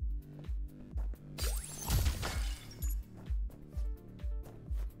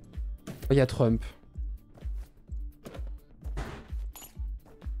 Oh, il y a Trump.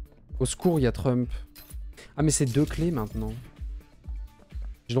 Au secours, il y a Trump. Ah, mais c'est 2 clés maintenant.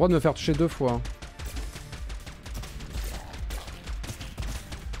 J'ai le droit de me faire toucher 2 fois.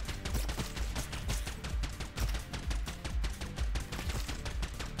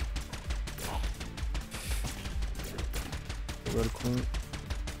 Au balcon.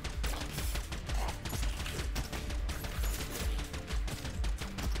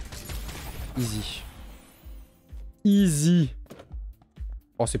 Easy. Easy.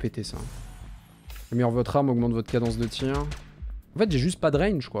 Oh, c'est pété ça. Améliorer votre arme, augmente votre cadence de tir. En fait, j'ai juste pas de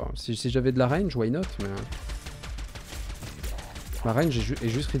range, quoi. Si j'avais de la range, why not, mais... Ma range est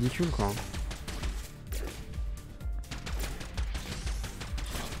juste ridicule, quoi.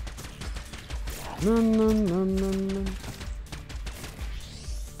 Non, non, non, non, non.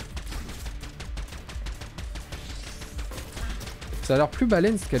 Ça a l'air plus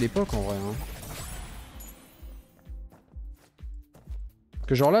balanced qu'à l'époque en vrai. Hein. Parce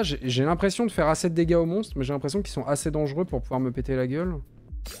que genre là, j'ai l'impression de faire assez de dégâts aux monstres, mais j'ai l'impression qu'ils sont assez dangereux pour pouvoir me péter la gueule.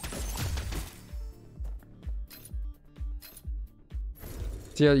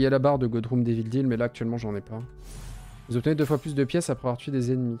 Il y a la barre de Godroom Devil Deal, mais là actuellement j'en ai pas. Vous obtenez 2 fois plus de pièces après avoir tué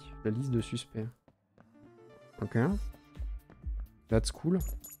des ennemis. La liste de suspects. Ok. That's cool.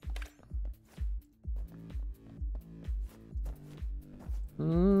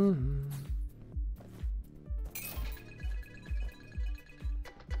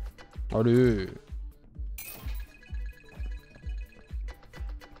 Allez.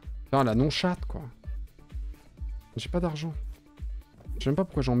 Putain, la non-chatte, quoi. J'ai pas d'argent. Je sais même pas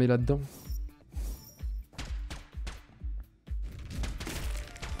pourquoi j'en mets là-dedans.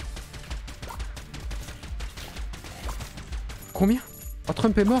 Combien? Oh,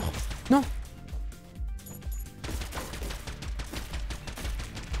 Trump est mort? Non!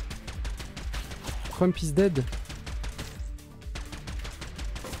 Trump is dead.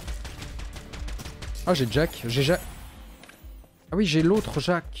 Ah, j'ai Jack. Ah oui, j'ai l'autre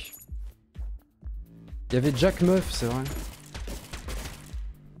Jack. Il y avait Jack Meuf, c'est vrai.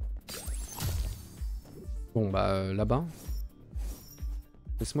 Bon, bah, là-bas.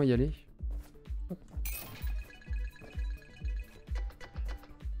 Laisse-moi y aller.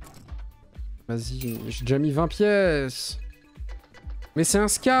 Vas-y, j'ai déjà mis 20 pièces. Mais c'est un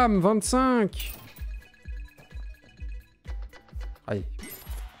scam, 25. Allez.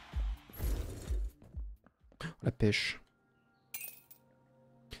 La pêche.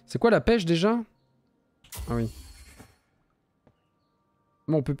 C'est quoi la pêche déjà? Ah oui.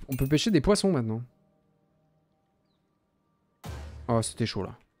 Bon, on peut pêcher des poissons maintenant. Oh, c'était chaud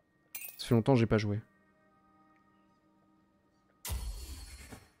là. Ça fait longtemps que j'ai pas joué.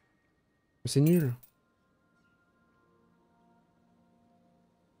 C'est nul.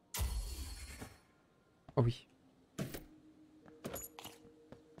 Oh oui.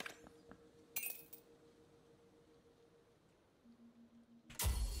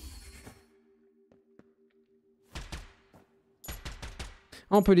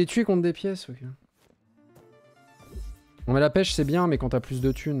 Ah, on peut les tuer contre des pièces, ok. Bon, mais la pêche c'est bien, mais quand t'as plus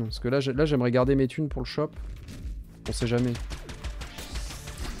de thunes. Parce que là j'aimerais garder mes thunes pour le shop. On sait jamais.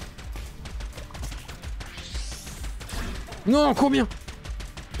 Non, combien?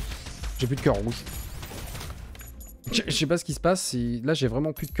 J'ai plus de cœur rouge. Je sais pas ce qui se passe. Si... Là j'ai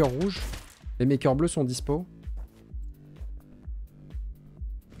vraiment plus de cœur rouge. Et mes cœurs bleus sont dispo.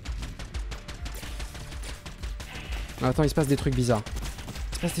 Attends, il se passe des trucs bizarres.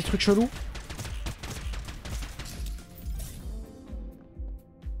 Il se passe des trucs chelous.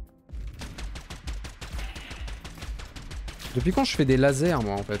 Depuis quand je fais des lasers,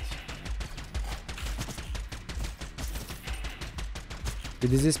 moi, en fait? Il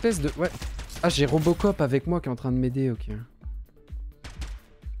y a des espèces de... Ouais. Ah, j'ai Robocop avec moi qui est en train de m'aider, ok.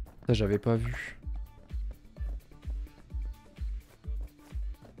 Ça, j'avais pas vu.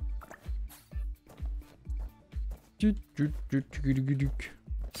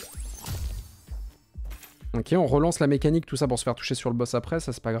 Ok, on relance la mécanique, tout ça pour se faire toucher sur le boss après,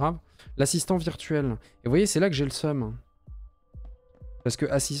 ça c'est pas grave. L'assistant virtuel. Et vous voyez, c'est là que j'ai le seum. Parce que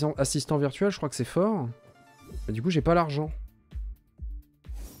assistant virtuel, je crois que c'est fort. Mais du coup, j'ai pas l'argent.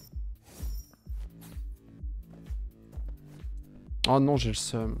 Oh non, j'ai le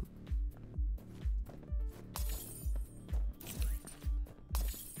seum.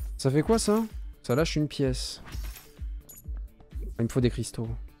 Ça fait quoi ça? Ça lâche une pièce. Il me faut des cristaux.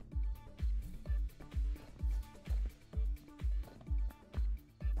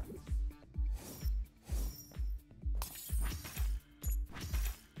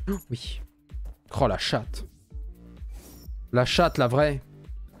 Oh, oui. Oh la chatte. La chatte, la vraie.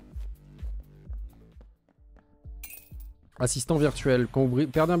 Assistant virtuel. Quand vous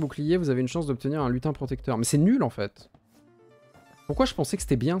perdez un bouclier, vous avez une chance d'obtenir un lutin protecteur. Mais c'est nul en fait. Pourquoi je pensais que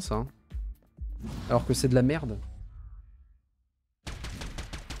c'était bien ça? Alors que c'est de la merde.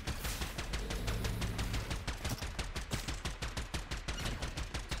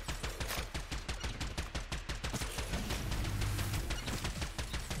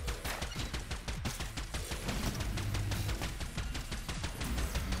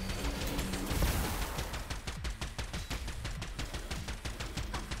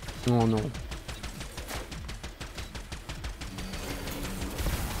 Oh non.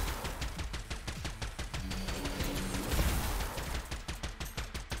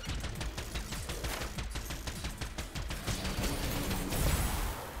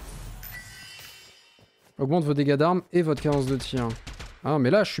 Augmente vos dégâts d'armes et votre cadence de tir. Ah mais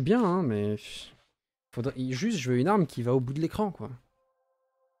là je suis bien hein mais... Juste, je veux une arme qui va au bout de l'écran, quoi.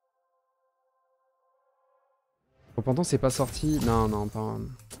 Repentant, c'est pas sorti. Non, non, pas...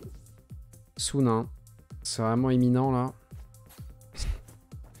 Soon, hein. C'est vraiment imminent, là.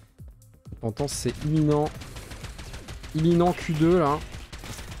 Repentant, c'est imminent. Imminent Q2, là.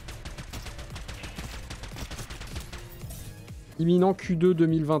 Imminent Q2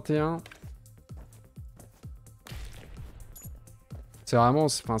 2021. C'est vraiment...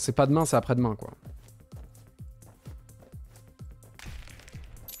 Enfin, c'est pas demain, c'est après-demain, quoi.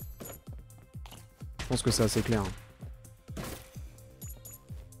 Je pense que c'est assez clair.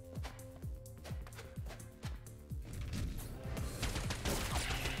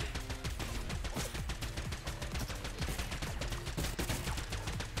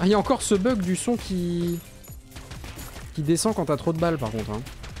 Ah, il y a encore ce bug du son qui descend quand t'as trop de balles, par contre. Hein.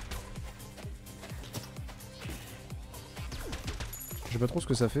 Je sais pas trop ce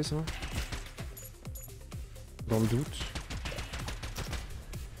que ça fait, ça. Dans le doute.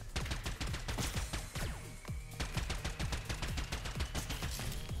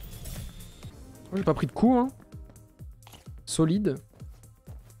 Oh, j'ai pas pris de coup, hein. Solide.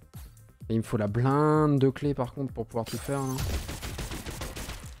 Et il me faut la blinde de clés, par contre, pour pouvoir tout faire, là.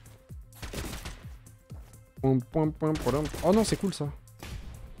 Oh non, c'est cool ça.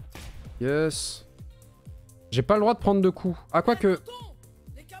 Yes. J'ai pas le droit de prendre de coups. Ah, quoique.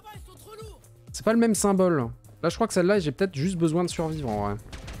 C'est pas le même symbole. Là, je crois que celle-là, j'ai peut-être juste besoin de survivre en vrai.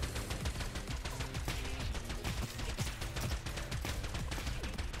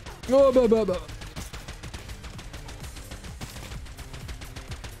 Oh bah bah bah.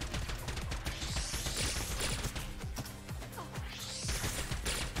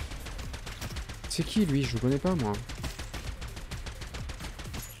 C'est qui lui? Je le connais pas moi.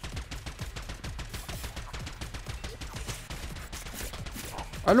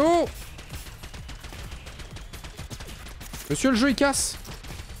 Allô? Monsieur, le jeu il casse.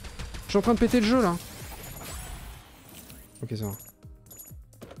 Je suis en train de péter le jeu là. Ok, ça va.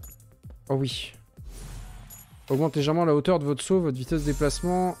 Oh oui. Augmente légèrement la hauteur de votre saut, votre vitesse de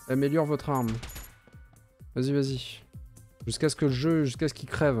déplacement, améliore votre arme. Vas-y, vas-y. Jusqu'à ce que le jeu, jusqu'à ce qu'il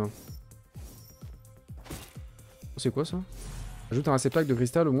crève. C'est quoi ça? Ajoute un réceptacle de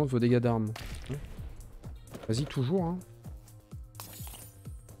cristal, augmente vos dégâts d'armes. Vas-y, toujours, hein.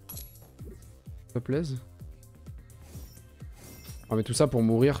 Ça plaise. Oh, mais tout ça pour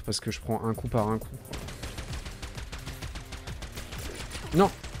mourir parce que je prends un coup par un coup. Non!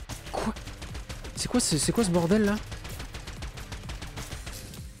 Quoi? C'est quoi ce bordel là?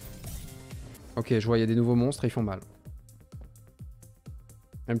 Ok, je vois, il y a des nouveaux monstres et ils font mal.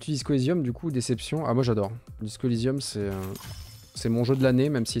 Un petit Disco Elysium, du coup, déception. Ah, moi j'adore. Disco Elysium, c'est mon jeu de l'année,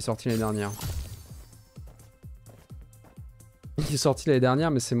 même s'il est sorti l'année dernière. Il est sorti l'année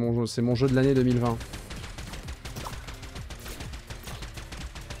dernière, mais c'est mon jeu de l'année 2020.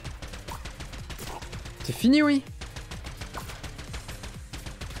 C'est fini, oui.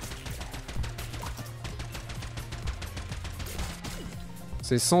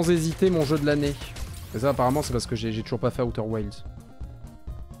 C'est sans hésiter mon jeu de l'année. Et ça, apparemment, c'est parce que j'ai toujours pas fait Outer Wilds.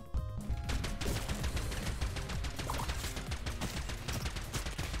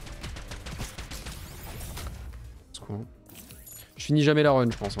 C'est quoi? Je finis jamais la run,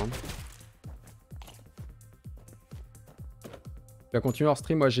 je pense. Hein. Tu vas continuer leur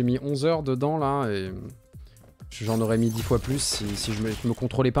stream. Moi, j'ai mis 11 heures dedans, là, et... J'en aurais mis 10 fois plus si je me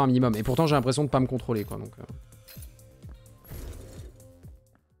contrôlais pas un minimum. Et pourtant, j'ai l'impression de pas me contrôler, quoi, donc...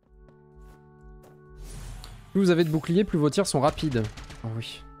 Plus vous avez de boucliers, plus vos tirs sont rapides. Oh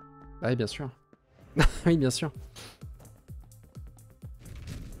oui. Ah oui, bien sûr. Oui, bien sûr.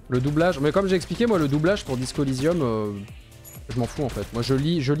 Le doublage... Mais comme j'ai expliqué, moi, le doublage pour Disco Elysium, je m'en fous, en fait. Moi, je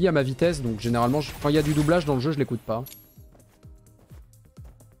lis à ma vitesse, donc généralement, quand il y a du doublage dans le jeu, je l'écoute pas.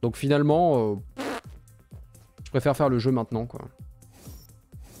 Donc finalement, je préfère faire le jeu maintenant, quoi.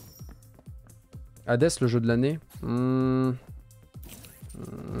 Hades, le jeu de l'année Non.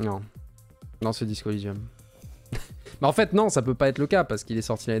 Non, c'est Disco Elysium. Mais en fait, non, ça peut pas être le cas, parce qu'il est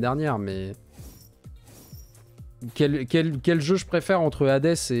sorti l'année dernière, mais... Quel jeu je préfère entre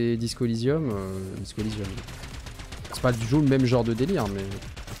Hades et Disco Elysium Disco Elysium. C'est pas du tout le même genre de délire, mais...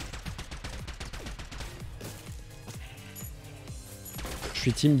 Je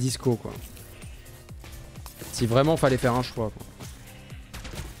suis team Disco, quoi. Si vraiment fallait faire un choix, quoi.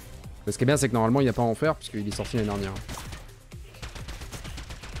 Ce qui est bien, c'est que normalement, il n'y a pas à en faire, puisqu'il est sorti l'année dernière.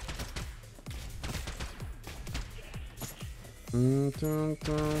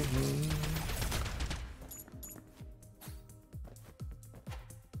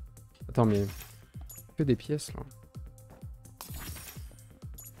 Attends, mais... Que des pièces, là.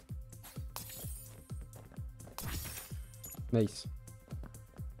 Nice.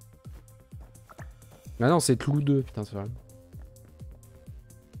 Ah non, c'est Clou 2, putain, c'est vrai.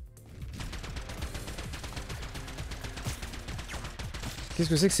 Qu'est-ce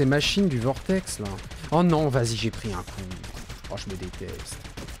que c'est que ces machines du vortex là? Oh non, vas-y, j'ai pris un coup. Oh, je me déteste.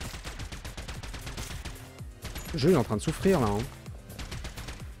 Le jeu il est en train de souffrir là. Hein.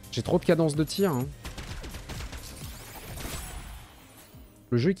 J'ai trop de cadence de tir. Hein.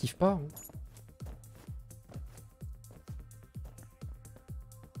 Le jeu il kiffe pas. Hein.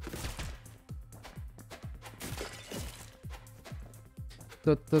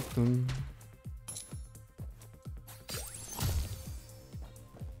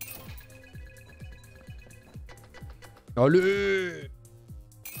 Allez!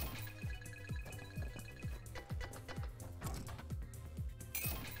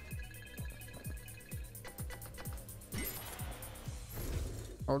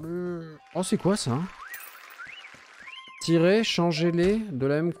 Allez! Oh, c'est quoi ça? Tirez, changez-les de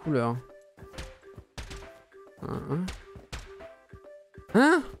la même couleur. Hein?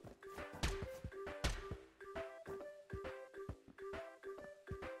 Hein?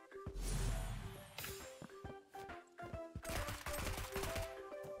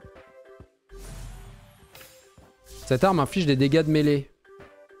 Cette arme inflige des dégâts de mêlée.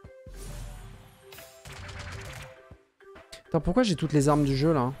 Attends, pourquoi j'ai toutes les armes du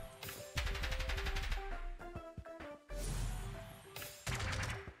jeu là?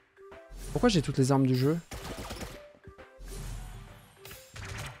 Pourquoi j'ai toutes les armes du jeu?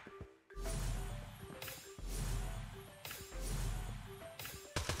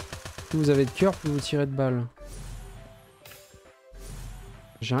 Plus vous avez de cœur, plus vous tirez de balles.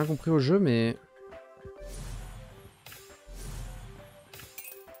 J'ai rien compris au jeu, mais...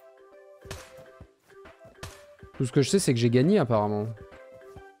 Tout ce que je sais, c'est que j'ai gagné, apparemment.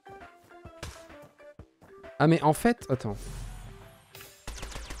 Ah, mais en fait... Attends.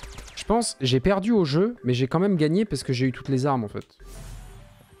 Je pense... J'ai perdu au jeu, mais j'ai quand même gagné parce que j'ai eu toutes les armes, en fait.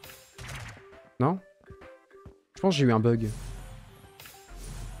 Non? Je pense que j'ai eu un bug.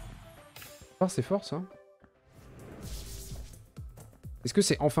 Oh, c'est fort, ça. Est-ce que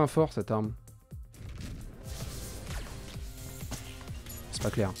c'est enfin fort, cette arme? C'est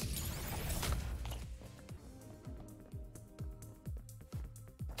pas clair.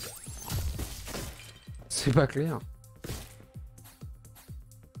 C'est pas clair.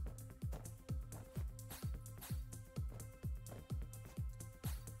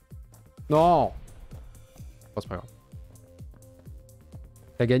 Non. Oh, c'est pas grave.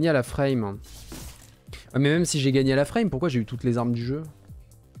 T'as gagné à la frame. Ah, mais même si j'ai gagné à la frame, pourquoi j'ai eu toutes les armes du jeu?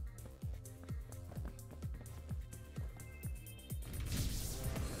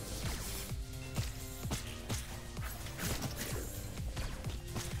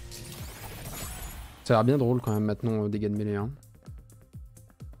 Ça a l'air bien drôle quand même maintenant, dégâts de mêlée. Hein.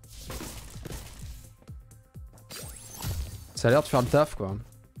 Ça a l'air de faire le taf quoi.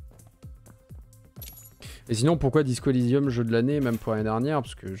 Et sinon pourquoi Disco Elysium jeu de l'année, même pour l'année dernière?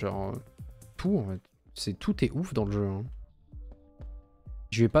 Parce que genre... tout en fait. Tout est ouf dans le jeu. Hein.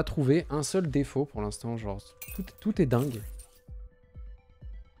 Je vais pas trouver un seul défaut pour l'instant. Genre tout est dingue.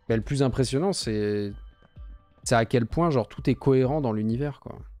 Mais le plus impressionnant c'est à quel point genre tout est cohérent dans l'univers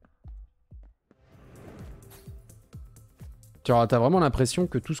quoi. T'as vraiment l'impression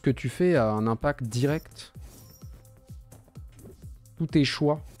que tout ce que tu fais a un impact direct. Tous tes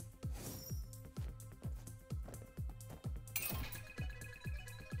choix.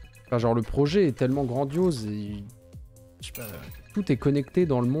 Enfin, genre le projet est tellement grandiose et... Je sais pas, tout est connecté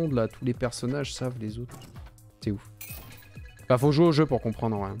dans le monde là, tous les personnages savent les autres. C'est ouf. Enfin, faut jouer au jeu pour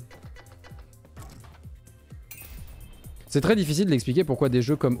comprendre en vrai. C'est très difficile d'expliquer pourquoi des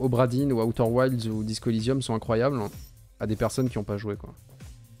jeux comme Obradin ou Outer Wilds ou Disco Elysium sont incroyables. Hein. À des personnes qui n'ont pas joué quoi.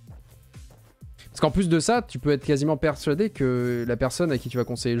 Parce qu'en plus de ça, tu peux être quasiment persuadé que la personne à qui tu vas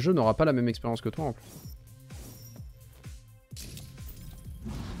conseiller le jeu n'aura pas la même expérience que toi en plus.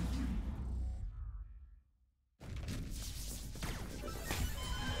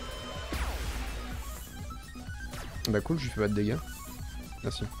 Bah cool, je lui fais pas de dégâts.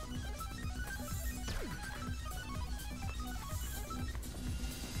 Merci.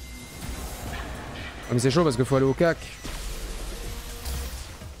 Ah mais c'est chaud parce qu'il faut aller au CAC.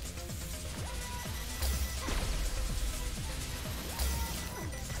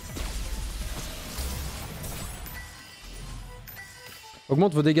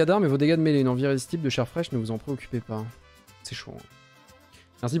 Augmente vos dégâts d'armes et vos dégâts de mêlée. Une envie irrésistible de chair fraîche, ne vous en préoccupez pas. C'est chaud. Hein.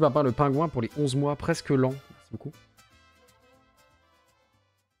 Merci papa le pingouin pour les 11 mois presque lents. Merci beaucoup.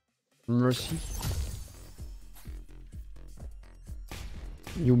 Merci.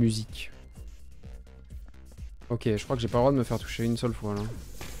 New music. Ok, je crois que j'ai pas le droit de me faire toucher une seule fois là.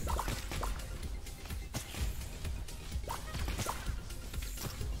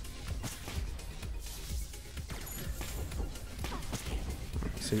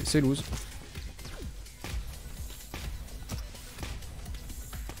 C'est loose.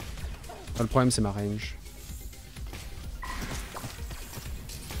 Ah, le problème c'est ma range.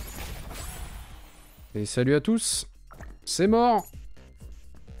 Et salut à tous. C'est mort.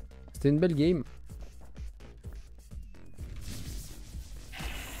 C'était une belle game.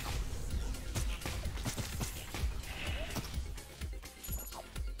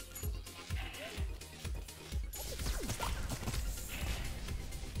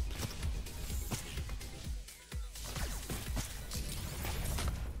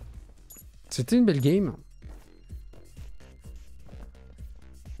 C'était une belle game.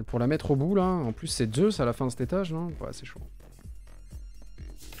 Et pour la mettre au bout là, en plus c'est Zeus à la fin de cet étage là. Ouais, c'est chaud.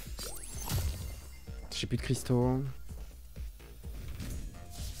 J'ai plus de cristaux.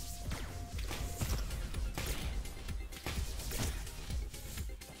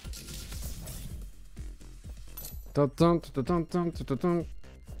 Pourquoi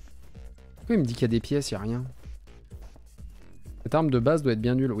il me dit qu'il y a des pièces, il n'y a rien? Cette arme de base doit être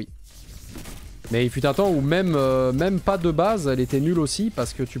bien nulle, oui. Mais il fut un temps où même pas de base, elle était nulle aussi,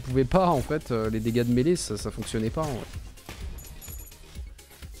 parce que tu pouvais pas, en fait, les dégâts de mêlée, ça fonctionnait pas, en vrai.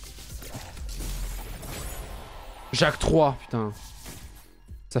 Jacques 3, putain.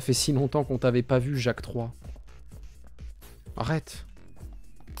 Ça fait si longtemps qu'on t'avait pas vu, Jacques 3. Arrête.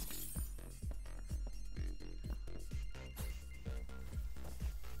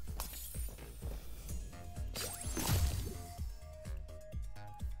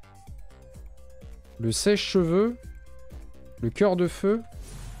 Le sèche-cheveux. Le cœur de feu.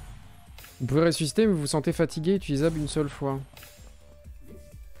 Vous pouvez ressusciter, mais vous vous sentez fatigué, utilisable une seule fois.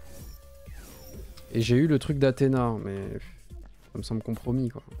 Et j'ai eu le truc d'Athéna, mais ça me semble compromis,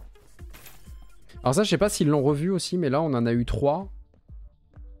 quoi. Alors ça, je sais pas s'ils l'ont revu aussi, mais là, on en a eu 3.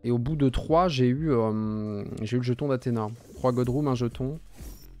 Et au bout de 3, j'ai eu le jeton d'Athéna. 3 Godroom, un jeton.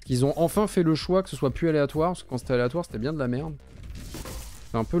 Ils ont enfin fait le choix que ce soit plus aléatoire, parce que quand c'était aléatoire, c'était bien de la merde.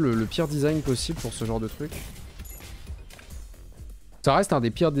 C'est un peu le pire design possible pour ce genre de truc. Ça reste un des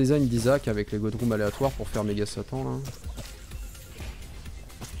pires designs d'Isaac avec les Godroom aléatoires pour faire méga Satan, là.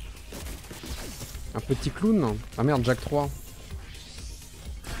 Un petit clown. Ah merde, Jack 3.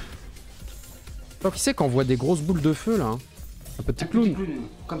 Alors, qui c'est qu'on voit des grosses boules de feu, là, hein? Un petit clown.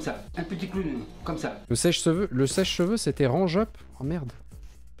 Comme ça. Un petit clown, comme ça. Le sèche-cheveux, c'était range up. Oh merde.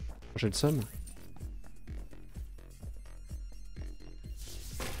 J'ai le seum.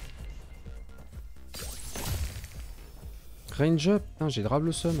 Range up. Putain, j'ai grave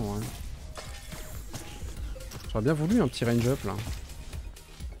le seum, en vrai. J'aurais bien voulu un petit range up, là.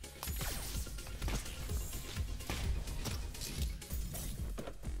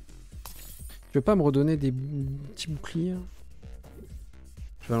 Tu veux pas me redonner des petits boucliers?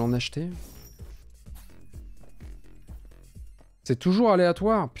 Je vais aller en acheter. C'est toujours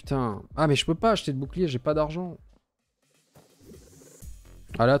aléatoire, putain. Ah mais je peux pas acheter de bouclier, j'ai pas d'argent.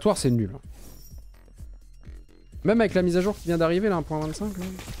 Aléatoire c'est nul. Même avec la mise à jour qui vient d'arriver là, 1.25 là.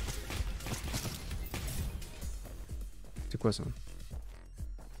 C'est quoi ça?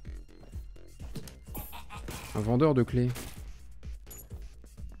 Un vendeur de clés.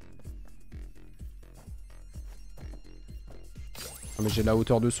 Ah mais j'ai la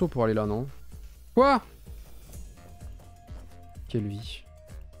hauteur de saut pour aller là, non? Quoi? Quelle vie.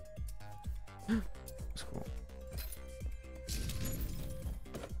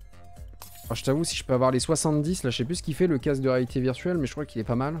 Oh, je t'avoue, si je peux avoir les 70, là je sais plus ce qu'il fait le casque de réalité virtuelle, mais je crois qu'il est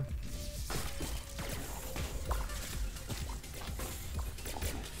pas mal.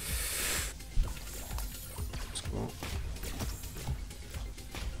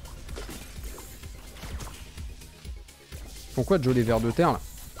 Pourquoi Joe les vers de terre là?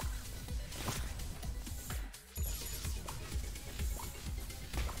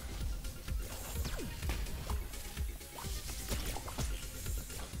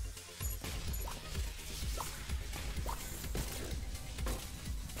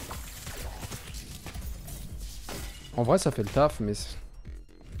 En vrai ça fait le taf, mais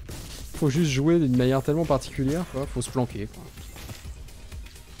faut juste jouer d'une manière tellement particulière, quoi. Faut se planquer, quoi.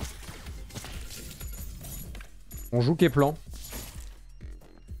 On joue qu'est plan.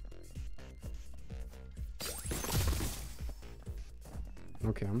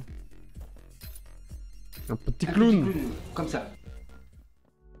 Ok. Un petit clown. Comme ça.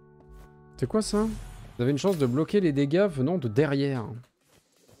 C'est quoi ça? Vous avez une chance de bloquer les dégâts venant de derrière. Vous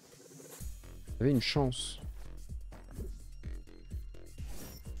avez une chance.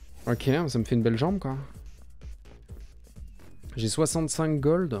 Ok, ça me fait une belle jambe, quoi. J'ai 65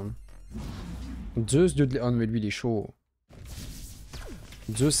 gold. Zeus, dieu de... Oh non mais lui il est chaud.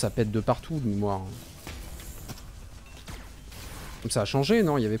 Zeus ça pète de partout de mémoire. Comme ça a changé,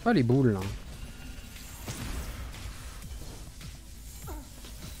 non? Il n'y avait pas les boules là.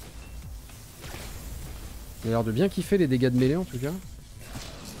 Il a l'air de bien kiffer les dégâts de mêlée en tout cas.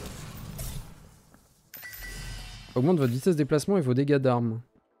 Augmente votre vitesse de déplacement et vos dégâts d'armes.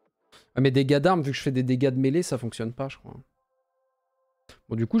 Ah mais dégâts d'armes, vu que je fais des dégâts de mêlée, ça fonctionne pas je crois.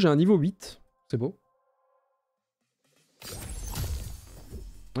 Bon du coup j'ai un niveau 8. C'est beau.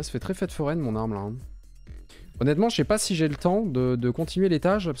 Ouais, ça fait très fête foraine mon arme là. Hein. Honnêtement je sais pas si j'ai le temps de continuer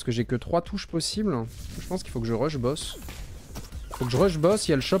l'étage parce que j'ai que 3 touches possibles. Je pense qu'il faut que je rush boss. Faut que je rush boss,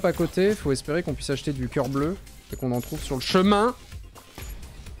 il y a le shop à côté, faut espérer qu'on puisse acheter du cœur bleu et qu'on en trouve sur le chemin.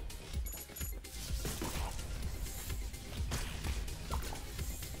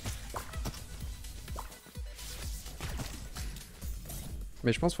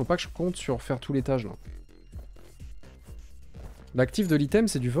 Mais je pense qu'il faut pas que je compte sur faire tout l'étage là. L'actif de l'item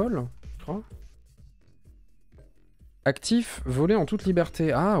c'est du vol, je crois. Actif, voler en toute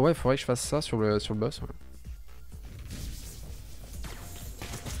liberté. Ah ouais, faudrait que je fasse ça sur le boss. Ouais.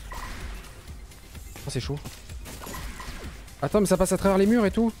 Oh c'est chaud. Attends mais ça passe à travers les murs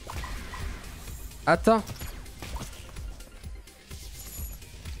et tout. Attends.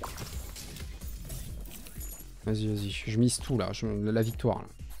 Vas-y, vas-y, je mise tout là, la victoire là.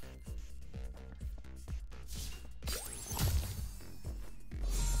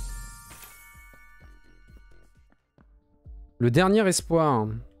 Le dernier espoir.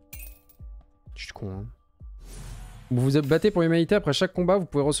 Je suis con hein. Vous vous battez pour l'humanité, après chaque combat vous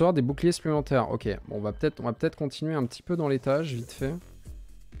pouvez recevoir des boucliers supplémentaires. Ok, bon, on va peut-être continuer un petit peu dans l'étage, vite fait.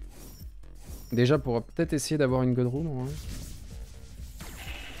 Déjà pour peut-être essayer d'avoir une god room en vrai.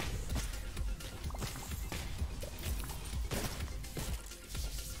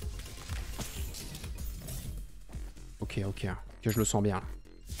 Ok, que je le sens bien.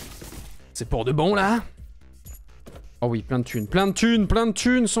 C'est pour de bon là? Oh oui, plein de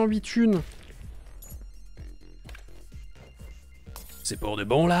thunes, 108 thunes. C'est pour de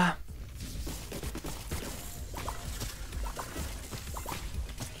bon là?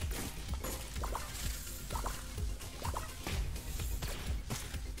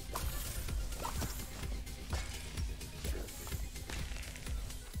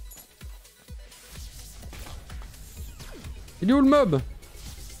 Il est où le mob?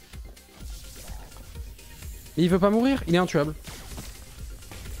 Et il veut pas mourir? Il est intuable.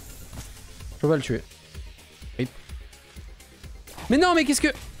 Je vais le tuer. Rip. Mais non, mais qu'est-ce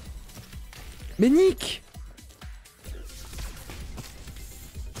que... Mais Nick!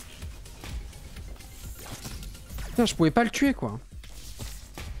 Putain, je pouvais pas le tuer, quoi.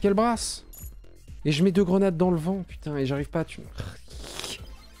 Quelle brasse! Et je mets 2 grenades dans le vent, putain, et j'arrive pas à tuer.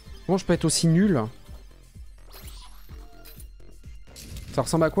 Comment je peux être aussi nul? Ça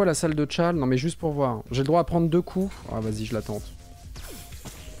ressemble à quoi la salle de Chal? Non mais juste pour voir. J'ai le droit à prendre 2 coups. Ah vas-y, je la tente.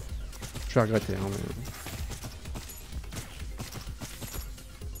 Je vais regretter. Hein, mais...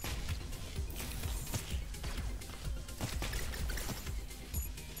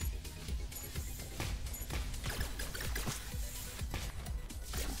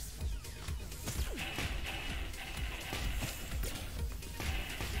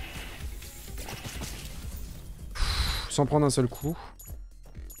 Sans prendre un seul coup.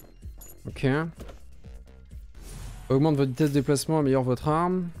 Ok. Augmente votre vitesse de déplacement, améliore votre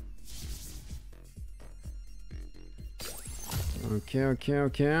arme. Ok.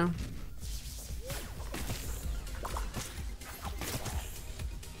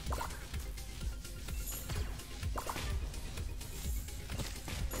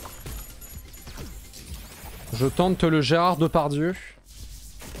 Je tente le Gérard Depardieu.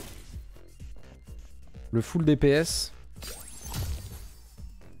 Le full DPS.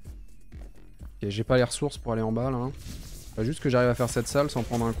 Ok, j'ai pas les ressources pour aller en bas là. Faut juste que j'arrive à faire cette salle sans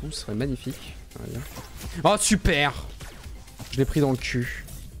prendre un coup, ce serait magnifique. Oh super! Je l'ai pris dans le cul.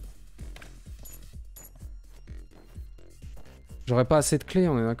 J'aurais pas assez de clés,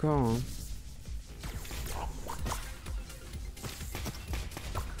 on est d'accord hein.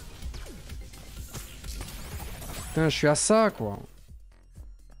 Putain, je suis à ça quoi.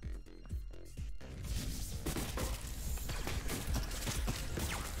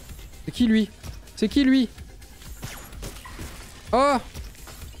 C'est qui lui? C'est qui lui? Oh!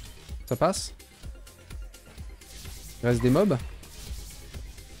 Ça passe? Il reste des mobs?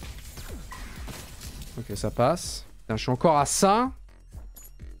 Ok, ça passe. Putain, je suis encore à ça.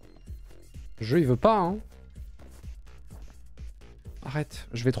 Le jeu, il veut pas, hein. Arrête,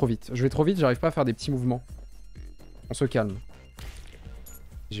 je vais trop vite. J'arrive pas à faire des petits mouvements. On se calme.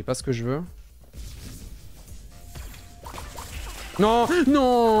 J'ai pas ce que je veux. Non,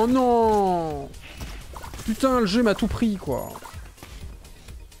 non, non. Putain, le jeu m'a tout pris, quoi.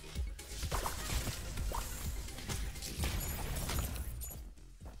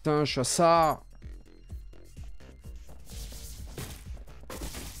 Putain, je suis à ça.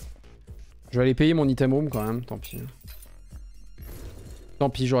 Je vais aller payer mon item room quand même, tant pis. Tant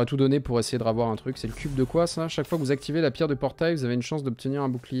pis, j'aurais tout donné pour essayer de revoir un truc. C'est le cube de quoi, ça? Chaque fois que vous activez la pierre de portail, vous avez une chance d'obtenir un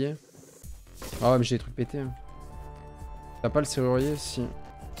bouclier. Ah ouais, mais j'ai des trucs pétés. Hein. T'as pas le serrurier? Si.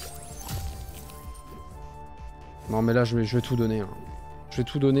 Non, mais là, je vais tout donner. Hein. Je vais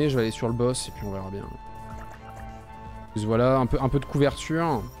tout donner, je vais aller sur le boss et puis on verra bien. Puis voilà, un peu de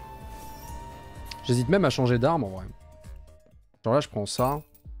couverture. J'hésite même à changer d'arme en vrai. Genre là, je prends ça.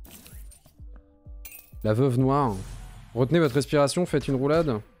 La veuve noire. Retenez votre respiration, faites une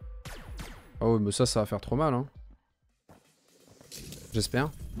roulade. Ah ouais, mais ça va faire trop mal. Hein.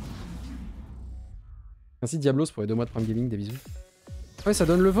 J'espère. Merci Diablos pour les 2 mois de Prime Gaming, des bisous. Ouais, ça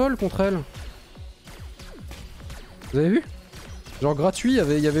donne le vol contre elle. Vous avez vu? Genre gratuit,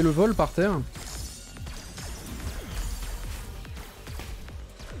 il y avait le vol par terre.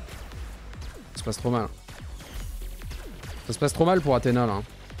 Ça se passe trop mal. Ça se passe trop mal pour Athéna là.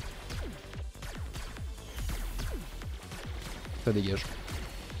 Ça dégage.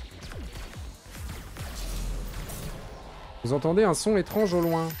 Vous entendez un son étrange au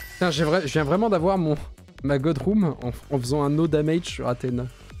loin. Putain, je viens vraiment d'avoir ma God Room en faisant un no damage sur Athéna.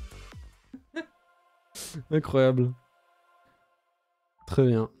 Incroyable. Très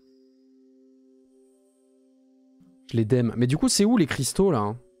bien. Je les dème. Mais du coup, c'est où les cristaux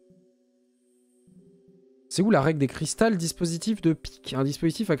là? C'est où la règle des cristals? Dispositif de pique. Un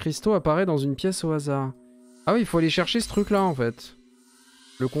dispositif à cristaux apparaît dans une pièce au hasard. Ah oui, il faut aller chercher ce truc-là, en fait.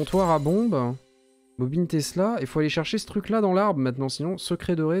 Le comptoir à bombes. Bobine Tesla. Il faut aller chercher ce truc-là dans l'arbre, maintenant. Sinon,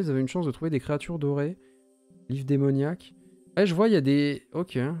 secret doré, vous avez une chance de trouver des créatures dorées. Livre démoniaque. Ouais, je vois, il y a des...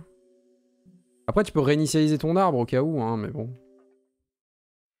 Ok. Après, tu peux réinitialiser ton arbre au cas où, hein, mais bon.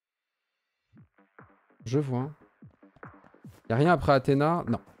 Je vois. Y a rien après Athéna?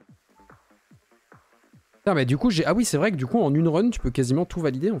 Non. Putain, mais du coup, j'ai... Ah oui, c'est vrai que du coup, en une run, tu peux quasiment tout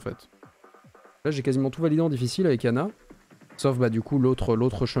valider, en fait. Là, j'ai quasiment tout validé en difficile avec Anna. Sauf, bah, du coup,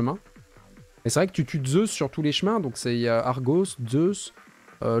 l'autre chemin. Et c'est vrai que tu tues Zeus sur tous les chemins. Donc, il y a Argos, Zeus,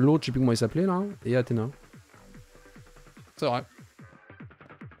 l'autre, je sais plus comment il s'appelait, là, et Athéna. C'est vrai.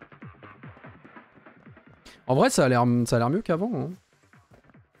 En vrai, ça a l'air mieux qu'avant. Hein.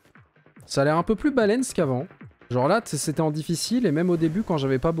 Ça a l'air un peu plus balance qu'avant. Genre là, c'était en difficile, et même au début, quand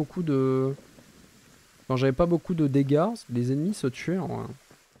j'avais pas beaucoup de... Quand j'avais pas beaucoup de dégâts, les ennemis se tuaient en...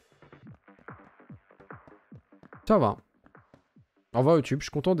 Ça va. Au revoir YouTube, je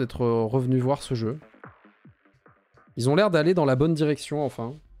suis content d'être revenu voir ce jeu. Ils ont l'air d'aller dans la bonne direction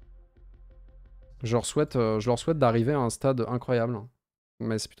enfin. Je leur souhaite d'arriver à un stade incroyable.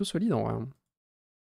 Mais c'est plutôt solide en vrai.